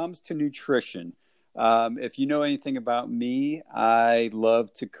 When it comes to nutrition, if you know anything about me, I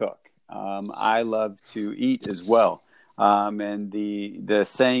love to cook. I love to eat as well. And the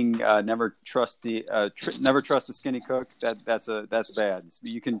saying, never trust a skinny cook. That's bad.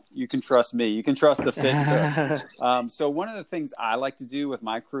 You can trust me. You can trust the fit cook. So one of the things I like to do with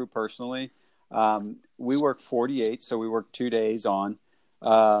my crew personally, we work 48, so we work 2 days on.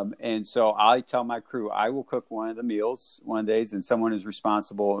 And so I tell my crew, I will cook one of the meals one days, and someone is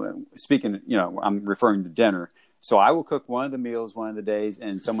responsible. Speaking, I'm referring to dinner. So I will cook one of the meals one of the days,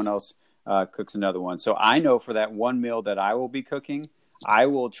 and someone else cooks another one. So I know for that one meal that I will be cooking, I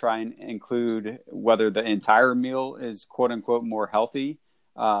will try and include whether the entire meal is quote unquote more healthy,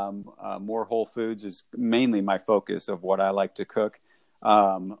 more whole foods is mainly my focus of what I like to cook,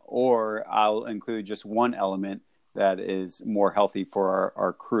 or I'll include just one element that is more healthy for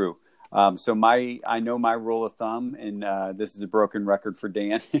our crew. So I know my rule of thumb, and this is a broken record for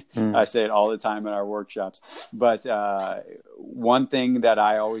Dan. I say it all the time in our workshops. But one thing that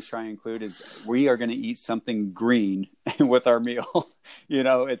I always try and include is we are going to eat something green with our meal.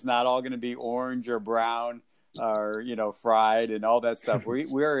 It's not all going to be orange or brown or, fried and all that stuff.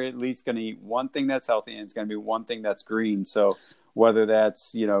 We are at least going to eat one thing that's healthy, and it's going to be one thing that's green. So whether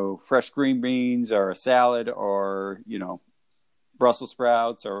that's, fresh green beans or a salad or, Brussels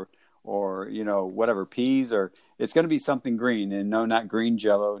sprouts or whatever, peas, or it's going to be something green, and no, not green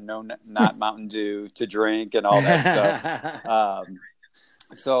Jello, no, not Mountain Dew to drink and all that stuff.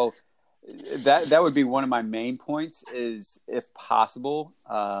 So that would be one of my main points is, if possible,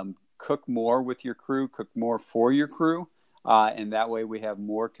 cook more with your crew, cook more for your crew. And that way we have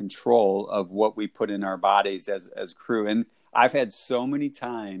more control of what we put in our bodies as crew. And I've had so many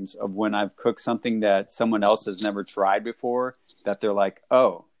times of when I've cooked something that someone else has never tried before that they're like,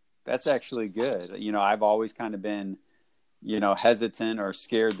 oh, that's actually good. I've always kind of been, hesitant or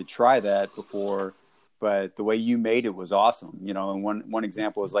scared to try that before, but the way you made it was awesome. And one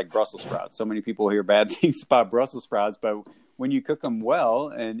example is like Brussels sprouts. So many people hear bad things about Brussels sprouts, but when you cook them well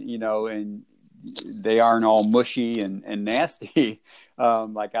and they aren't all mushy and nasty,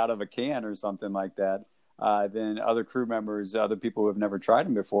 like out of a can or something like that, then other crew members, other people who have never tried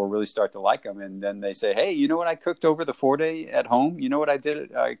them before, really start to like them. And then they say, hey, you know what I cooked over the 4-day at home? You know what I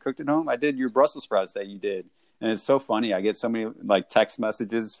did? I cooked at home. I did your Brussels sprouts that you did. And it's so funny. I get so many like text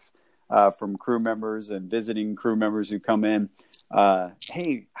messages from crew members and visiting crew members who come in.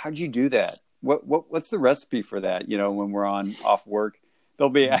 Hey, how'd you do that? What's the recipe for that? You know, when we're off work, they'll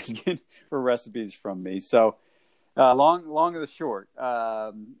be asking for recipes from me. So long and the short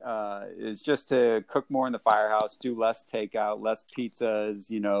is just to cook more in the firehouse, do less takeout, less pizzas,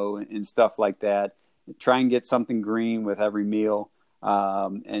 you know, and stuff like that. Try and get something green with every meal,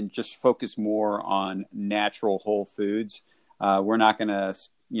 and just focus more on natural whole foods. We're not going to,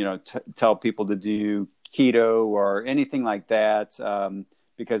 you know, tell people to do keto or anything like that,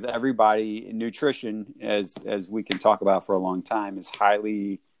 because everybody, nutrition, as we can talk about for a long time, is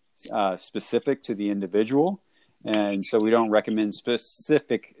highly specific to the individual. And so we don't recommend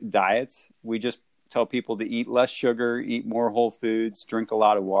specific diets. We just tell people to eat less sugar, eat more whole foods, drink a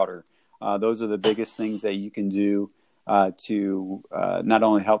lot of water. Those are the biggest things that you can do to not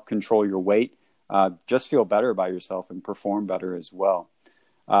only help control your weight, just feel better about yourself and perform better as well.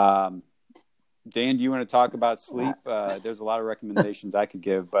 Dan, do you want to talk about sleep? There's a lot of recommendations I could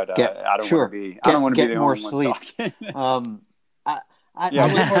give, but I don't want to be the only one talking. I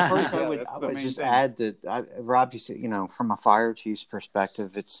would just add that, Rob, you said, you know, from a fire chief's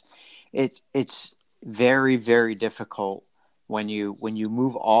perspective, it's very, very difficult when you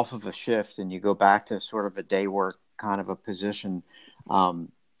move off of a shift and you go back to sort of a day work kind of a position,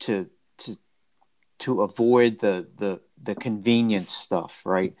 to avoid the convenience stuff,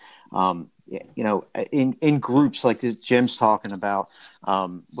 right? You know, in groups like Jim's talking about,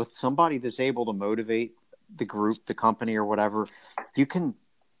 with somebody that's able to motivate the group, the company, or whatever, you can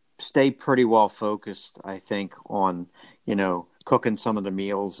stay pretty well focused, I think, on, you know, cooking some of the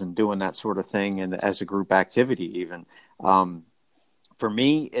meals and doing that sort of thing, and as a group activity even. For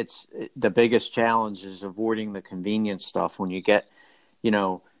me, it's the biggest challenge is avoiding the convenience stuff. When you get, you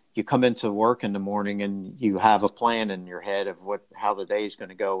know, you come into work in the morning and you have a plan in your head of how the day is going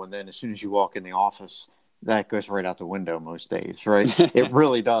to go, and then as soon as you walk in the office, that goes right out the window most days, right? It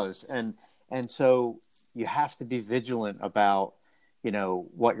really does. And so you have to be vigilant about, you know,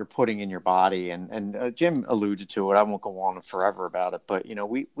 what you're putting in your body. And Jim alluded to it. I won't go on forever about it, but, you know,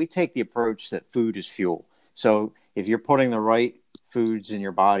 we take the approach that food is fuel. So if you're putting the right foods in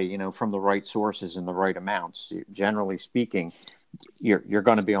your body, you know, from the right sources in the right amounts, generally speaking, you're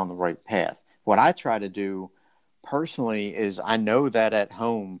going to be on the right path. What I try to do personally is, I know that at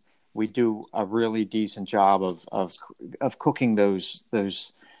home we do a really decent job of cooking those,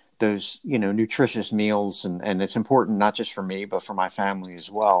 you know, nutritious meals. And it's important not just for me, but for my family as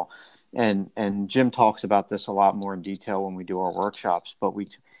well. And Jim talks about this a lot more in detail when we do our workshops, but we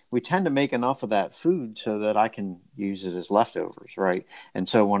tend to make enough of that food so that I can use it as leftovers. Right. And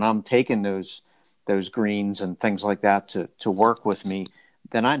so when I'm taking those greens and things like that to work with me,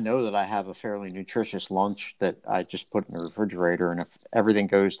 then I know that I have a fairly nutritious lunch that I just put in the refrigerator. And if everything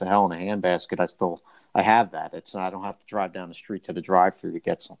goes to hell in a handbasket, I have that. I don't have to drive down the street to the drive-thru to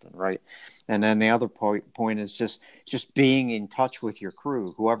get something, right? And then the other point is just being in touch with your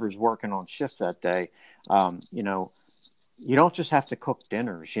crew, whoever's working on shift that day. You know, you don't just have to cook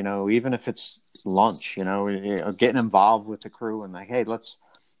dinners, you know, even if it's lunch, you know, getting involved with the crew and like, hey, let's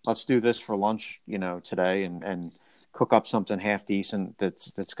do this for lunch, you know, today, and cook up something half decent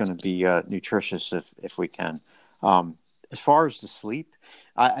that's going to be nutritious if we can. As far as the sleep,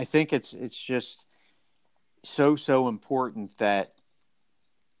 I think it's just so important that,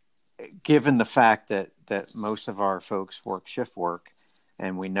 given the fact that most of our folks work shift work,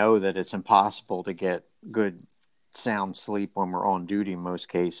 and we know that it's impossible to get good sound sleep when we're on duty in most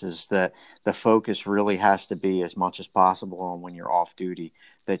cases, that the focus really has to be as much as possible on when you're off duty,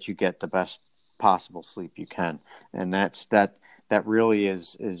 that you get the best possible sleep you can. And that really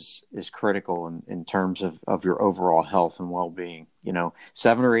is critical in terms of your overall health and well-being. You know,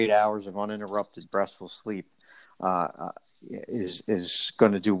 7 or 8 hours of uninterrupted restful sleep is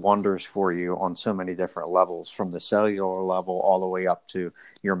going to do wonders for you on so many different levels, from the cellular level all the way up to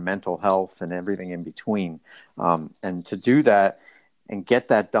your mental health and everything in between. And to do that and get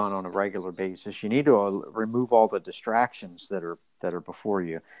that done on a regular basis, you need to remove all the distractions that are before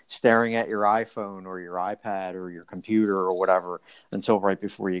you, staring at your iPhone or your iPad or your computer or whatever until right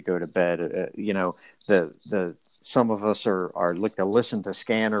before you go to bed. You know, some of us are like to listen to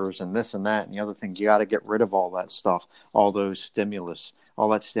scanners and this and that and the other thing. You got to get rid of all that stuff, all that stimulus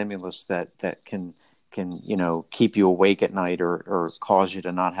that can keep you awake at night or cause you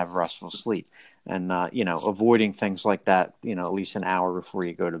to not have restful sleep. And, avoiding things like that, at least an hour before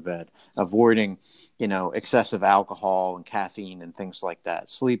you go to bed, avoiding, excessive alcohol and caffeine and things like that,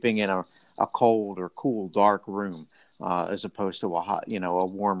 sleeping in a cold or cool, dark room, as opposed to a hot, a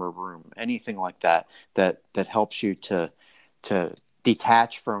warmer room, anything like that helps you to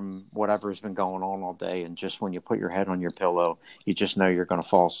detach from whatever's been going on all day. And just when you put your head on your pillow, you just know you're going to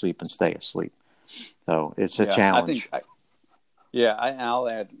fall asleep and stay asleep. So it's a challenge. I'll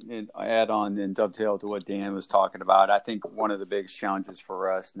add on and dovetail to what Dan was talking about. I think one of the biggest challenges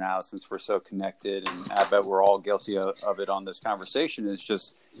for us now, since we're so connected, and I bet we're all guilty of it on this conversation, is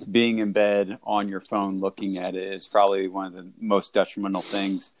just being in bed on your phone looking at it is probably one of the most detrimental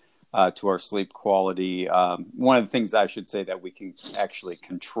things to our sleep quality. One of the things I should say that we can actually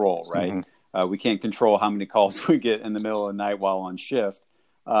control, right? Mm-hmm. We can't control how many calls we get in the middle of the night while on shift.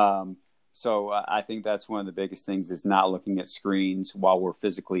 So I think that's one of the biggest things, is not looking at screens while we're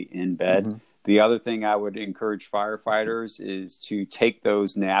physically in bed. Mm-hmm. The other thing I would encourage firefighters is to take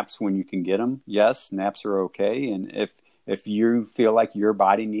those naps when you can get them. Yes, naps are okay. And if you feel like your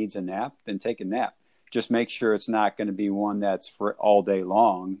body needs a nap, then take a nap. Just make sure it's not going to be one that's for all day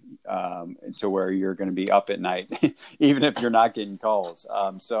long, to where you're going to be up at night, even if you're not getting calls.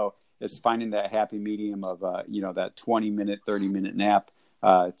 So it's finding that happy medium of, that 20-minute, 30-minute nap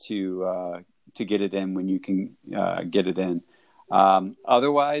to get it in when you can get it in.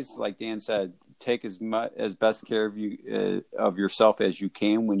 Otherwise, like Dan said, take as best care of yourself as you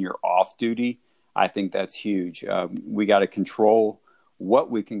can when you're off duty. I think that's huge. We got to control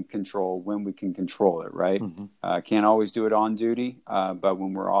what we can control when we can control it, right? Mm-hmm. Can't always do it on duty, but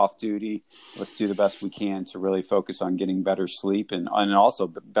when we're off duty, let's do the best we can to really focus on getting better sleep and also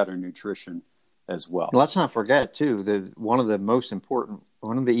better nutrition as well. Let's not forget, too, one of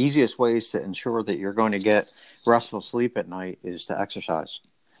the easiest ways to ensure that you're going to get restful sleep at night is to exercise.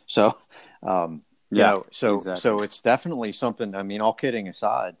 So, exactly. So it's definitely something. I mean, all kidding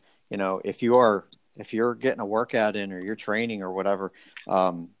aside, if you're getting a workout in, or you're training or whatever,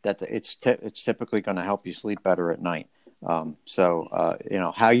 it's typically going to help you sleep better at night. How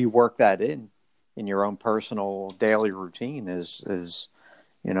you work that in your own personal daily routine is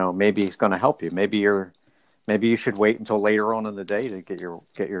maybe it's going to help you. Maybe you should wait until later on in the day to get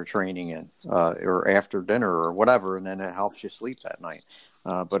your training in, or after dinner or whatever, and then it helps you sleep that night.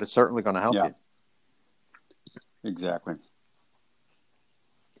 But it's certainly going to help you. Exactly.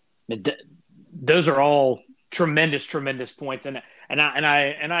 Those are all tremendous points, and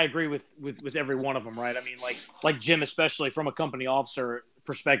I agree with every one of them, right? I mean, like Jim, especially from a company officer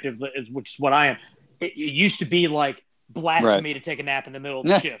perspective, which is what I am. It used to be like blasphemy to take a nap in the middle of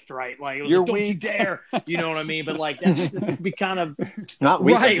the shift, right? Like, it was like, don't you dare, you know what I mean? But like that's be kind of not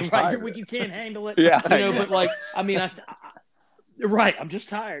weak, right. You're weak, you can't handle it, But like, I mean, I'm just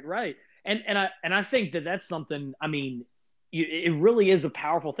tired, right? And I think that's something. I mean, it really is a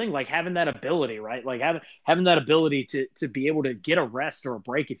powerful thing, like having that ability, right? Like having that ability to be able to get a rest or a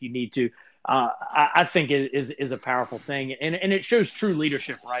break if you need to. I think is a powerful thing, and it shows true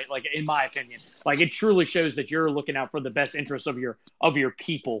leadership, right? Like, in my opinion, like, it truly shows that you're looking out for the best interests of your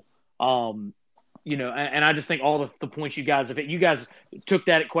people. And I just think all the points you guys took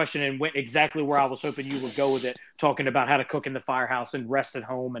that question and went exactly where I was hoping you would go with it, talking about how to cook in the firehouse and rest at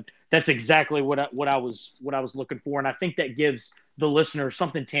home, and that's exactly what I was looking for, and I think that gives the listener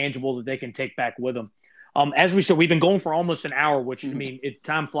something tangible that they can take back with them. As we said, we've been going for almost an hour, which, I mean,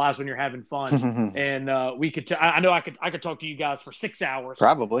 time flies when you're having fun. And we could, I know I could talk to you guys for 6 hours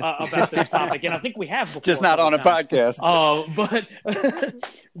probably about this topic, and I think we have before. Just not on a podcast.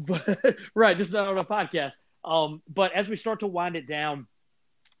 But right, just not on a podcast. But as we start to wind it down,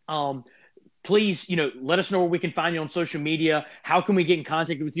 please, let us know where we can find you on social media. How can we get in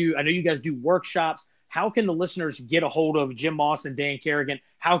contact with you? I know you guys do workshops. How can the listeners get a hold of Jim Moss and Dan Kerrigan?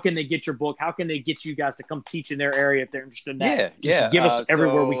 How can they get your book? How can they get you guys to come teach in their area if they're interested in that? Give us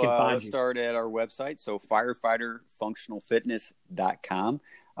everywhere we can find you. Start at our website, so firefighterfunctionalfitness.com.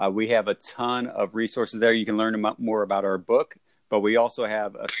 We have a ton of resources there. You can learn more about our book, but we also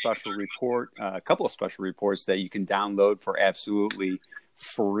have a special report, a couple of special reports that you can download for absolutely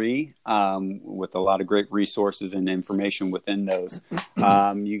free, with a lot of great resources and information within those.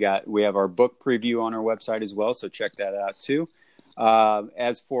 We have our book preview on our website as well, so check that out too.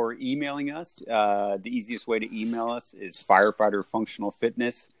 As for emailing us, the easiest way to email us is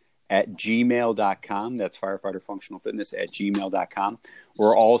firefighterfunctionalfitness@gmail.com. That's firefighterfunctionalfitness@gmail.com.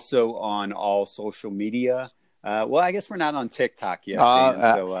 We're also on all social media. Well, I guess we're not on TikTok yet,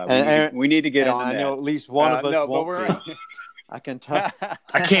 Dan, so we need to get on that. I know at least one of us won't be. I can tell.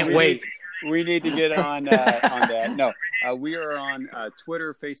 I can't wait. we need to get on that. No, we are on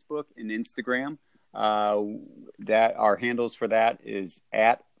Twitter, Facebook, and Instagram. That our handles for that is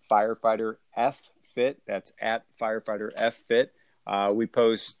at firefighter F Fit. That's at firefighter F Fit. We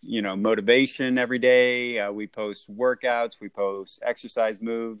post, motivation every day. We post workouts. We post exercise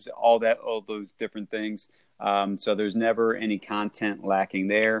moves. All those different things. So there's never any content lacking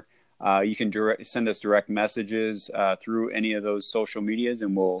there. You can send us direct messages through any of those social medias,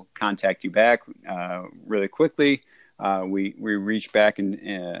 and we'll contact you back really quickly. We reach back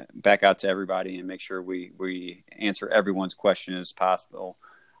and back out to everybody and make sure we answer everyone's question as possible.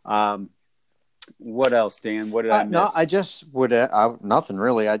 What else, Dan? What did I miss? No, I just would nothing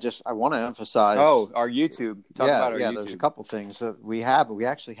really. I want to emphasize. Oh, our YouTube. Talk about our YouTube. There's a couple things that we have. We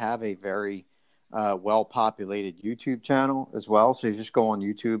actually have a very well-populated YouTube channel as well. So you just go on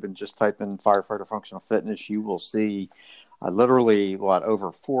YouTube and just type in Firefighter Functional Fitness. You will see literally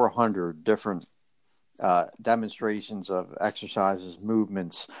over 400 different demonstrations of exercises,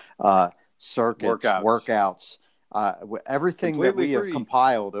 movements, circuits, workouts. Everything completely that we have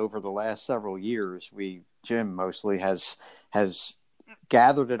compiled over the last several years, Jim mostly has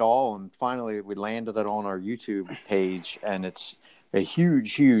gathered it all, and finally we landed it on our YouTube page, and it's a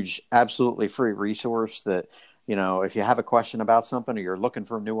huge, absolutely free resource that, if you have a question about something or you're looking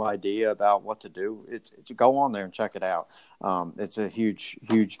for a new idea about what to do, go on there and check it out. It's a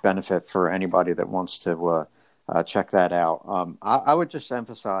huge benefit for anybody that wants to check that out. I would just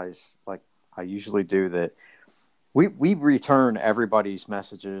emphasize, like I usually do, that we return everybody's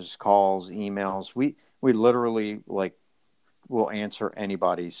messages, calls, emails. We literally will answer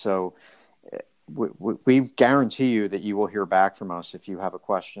anybody. So we guarantee you that you will hear back from us if you have a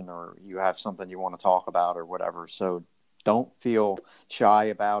question or you have something you want to talk about or whatever. So don't feel shy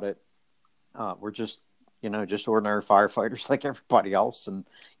about it. We're just ordinary firefighters like everybody else, and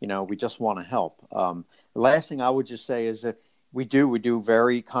we just want to help. The last thing I would just say is that we do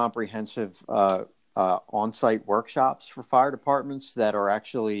very comprehensive on-site workshops for fire departments that are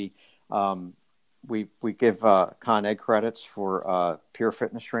actually we give Con Ed credits for peer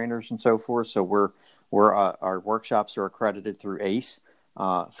fitness trainers and so forth. So our workshops are accredited through ACE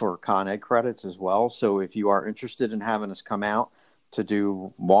for Con Ed credits as well. So if you are interested in having us come out to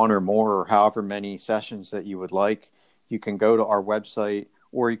do one or more or however many sessions that you would like, you can go to our website,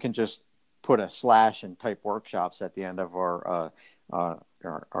 or you can just put a / and type workshops at the end of our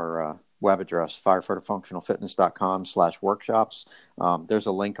web address, firefighterfunctionalfitness.com/workshops. There's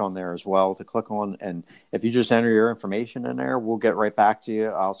a link on there as well to click on. And if you just enter your information in there, we'll get right back to you.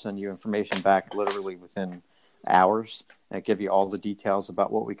 I'll send you information back literally within hours and give you all the details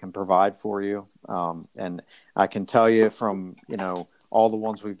about what we can provide for you. And I can tell you from, all the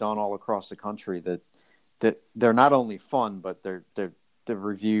ones we've done all across the country that they're not only fun, but the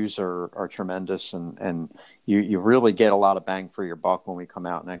reviews are tremendous, and you really get a lot of bang for your buck when we come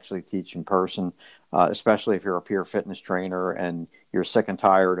out and actually teach in person, especially if you're a peer fitness trainer and you're sick and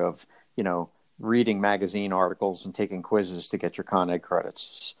tired of, reading magazine articles and taking quizzes to get your Con Ed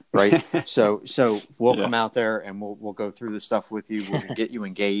credits, right? So we'll come out there and we'll go through the stuff with you. We'll get you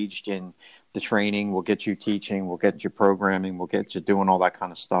engaged in the training. We'll get you teaching. We'll get you programming. We'll get you doing all that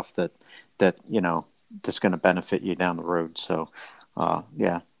kind of stuff that that's going to benefit you down the road. So, I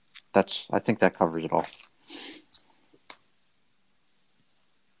think that covers it all.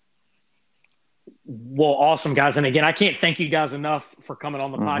 Well, awesome, guys. And again, I can't thank you guys enough for coming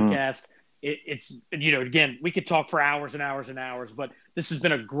on the podcast. It's, again, we could talk for hours and hours and hours, but this has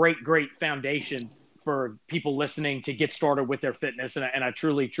been a great foundation foundation for people listening to get started with their fitness. And I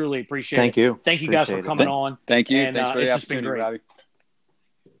truly, truly appreciate it. Thank you guys for coming on. Thank you. And, thanks for the opportunity, Robbie.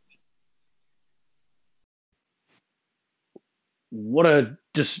 What a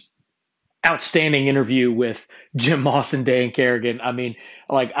just outstanding interview with Jim Moss and Dan Kerrigan. I mean,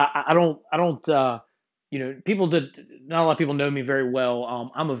 I don't, people not a lot of people know me very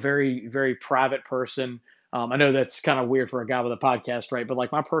well. I'm a very, very private person. I know that's kind of weird for a guy with a podcast, right? But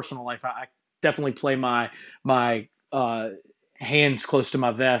my personal life, I definitely play my hands close to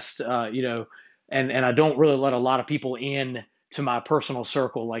my vest, and I don't really let a lot of people in to my personal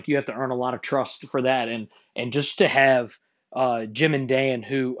circle. You have to earn a lot of trust for that. And just to have Jim and Dan,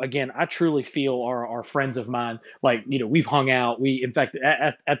 who, again, I truly feel are friends of mine. We've hung out. In fact,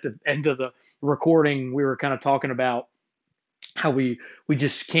 at the end of the recording, we were kind of talking about how we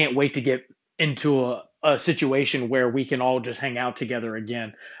just can't wait to get into a situation where we can all just hang out together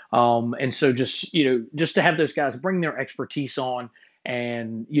again. And so just to have those guys bring their expertise on,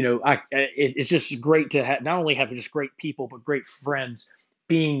 and, it's just great to not only have just great people, but great friends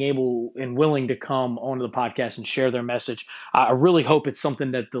being able and willing to come onto the podcast and share their message. I really hope it's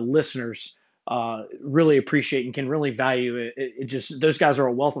something that the listeners really appreciate and can really value. It just, those guys are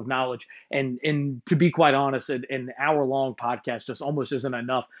a wealth of knowledge, and to be quite honest, an hour long podcast just almost isn't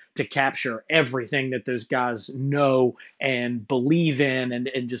enough to capture everything that those guys know and believe in,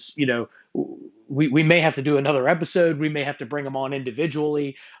 and just, we may have to do another episode. We may have to bring them on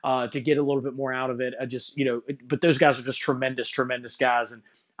individually to get a little bit more out of it. But those guys are just tremendous, tremendous guys, and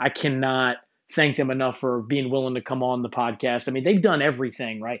I cannot thank them enough for being willing to come on the podcast. I mean, they've done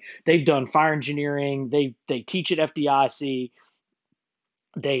everything, right? They've done fire engineering. They teach at FDIC.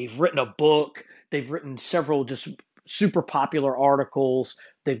 They've written a book. They've written several just super popular articles.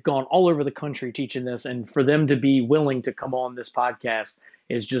 They've gone all over the country teaching this, and for them to be willing to come on this podcast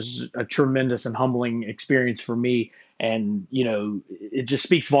is just a tremendous and humbling experience for me. And, it just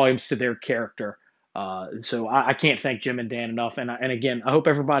speaks volumes to their character. So I can't thank Jim and Dan enough. And again, I hope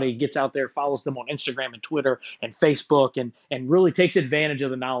everybody gets out there, follows them on Instagram and Twitter and Facebook, and really takes advantage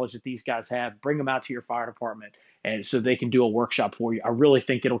of the knowledge that these guys have. Bring them out to your fire department, and so they can do a workshop for you. I really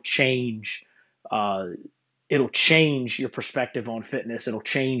think it'll change your perspective on fitness. It'll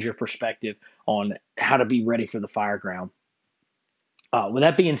change your perspective on how to be ready for the fire ground. With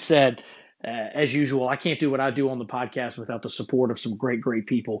that being said, as usual, I can't do what I do on the podcast without the support of some great, great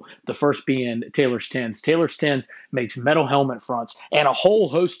people. The first being Taylor's Tins. Taylor's Tins makes metal helmet fronts and a whole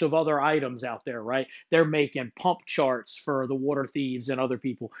host of other items out there, right? They're making pump charts for the water thieves and other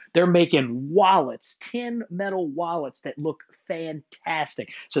people. They're making wallets, tin metal wallets that look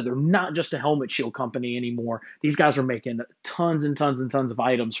fantastic. So they're not just a helmet shield company anymore. These guys are making tons and tons and tons of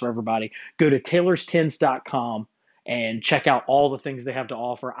items for everybody. Go to taylorstins.com and check out all the things they have to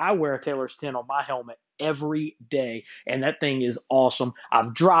offer. I wear a Taylor's Tin on my helmet every day, and that thing is awesome.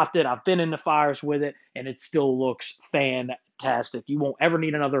 I've dropped it. I've been in the fires with it, and it still looks fantastic. You won't ever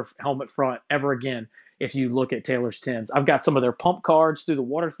need another helmet front ever again if you look at Taylor's Tins. I've got some of their pump cards through the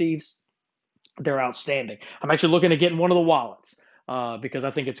water thieves. They're outstanding. I'm actually looking to get in one of the wallets because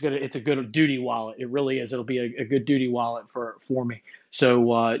I think it's good. It's a good duty wallet. It really is. It'll be a good duty wallet for me.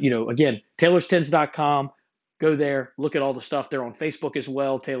 So, again, taylorstins.com. Go there, look at all the stuff. They're on Facebook as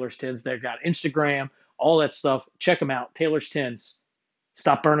well, Taylor's Tins. They've got Instagram, all that stuff. Check them out, Taylor's Tins.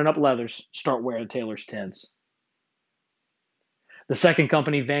 Stop burning up leathers. Start wearing Taylor's Tins. The second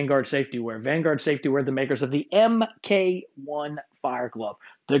company, Vanguard Safety Wear. Vanguard Safety Wear, the makers of the MK1 Fire Glove.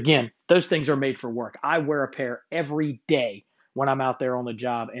 Again, those things are made for work. I wear a pair every day when I'm out there on the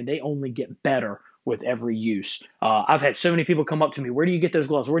job, and they only get better with every use. I've had so many people come up to me, where do you get those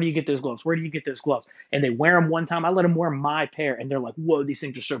gloves? Where do you get those gloves? Where do you get those gloves? And they wear them one time. I let them wear my pair, and they're like, whoa, these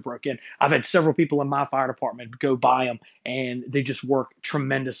things are so broken. I've had several people in my fire department go buy them, and they just work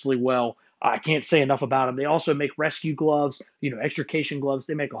tremendously well. I can't say enough about them. They also make rescue gloves, extrication gloves.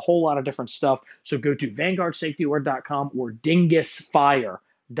 They make a whole lot of different stuff. So go to vanguardsafetywear.com or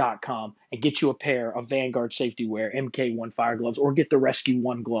dingusfire.com and get you a pair of Vanguard Safety Wear MK1 Fire Gloves, or get the Rescue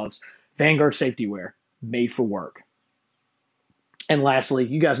 1 gloves. Vanguard Safety Wear, made for work. And lastly,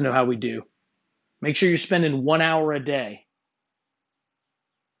 you guys know how we do. Make sure you're spending 1 hour a day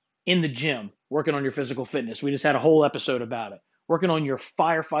in the gym working on your physical fitness. We just had a whole episode about it. Working on your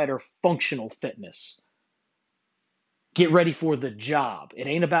firefighter functional fitness. Get ready for the job. It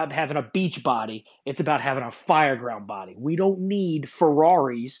ain't about having a beach body. It's about having a fireground body. We don't need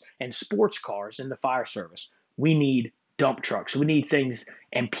Ferraris and sports cars in the fire service. We need dump trucks. We need things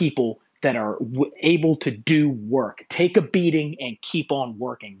and people that are able to do work. Take a beating and keep on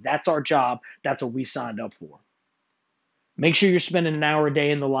working. That's our job. That's what we signed up for. Make sure you're spending an hour a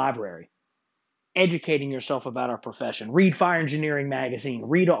day in the library, educating yourself about our profession. Read Fire Engineering Magazine.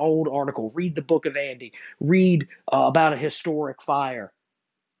 Read an old article. Read the Book of Andy. Read about a historic fire.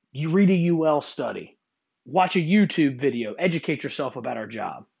 You read a UL study. Watch a YouTube video. Educate yourself about our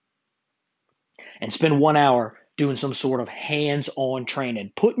job. And spend 1 hour doing some sort of hands-on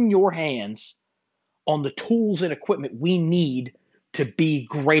training. Putting your hands on the tools and equipment we need to be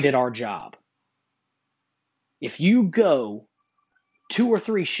great at our job. If you go 2 or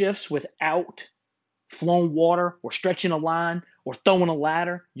 3 shifts without flowing water or stretching a line or throwing a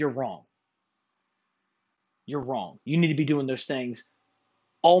ladder, you're wrong. You're wrong. You need to be doing those things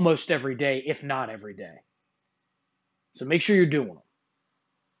almost every day, if not every day. So make sure you're doing them.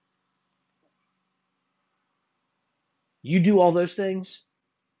 You do all those things,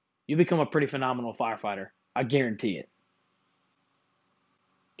 you become a pretty phenomenal firefighter. I guarantee it.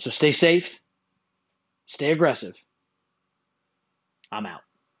 So stay safe, stay aggressive. I'm out.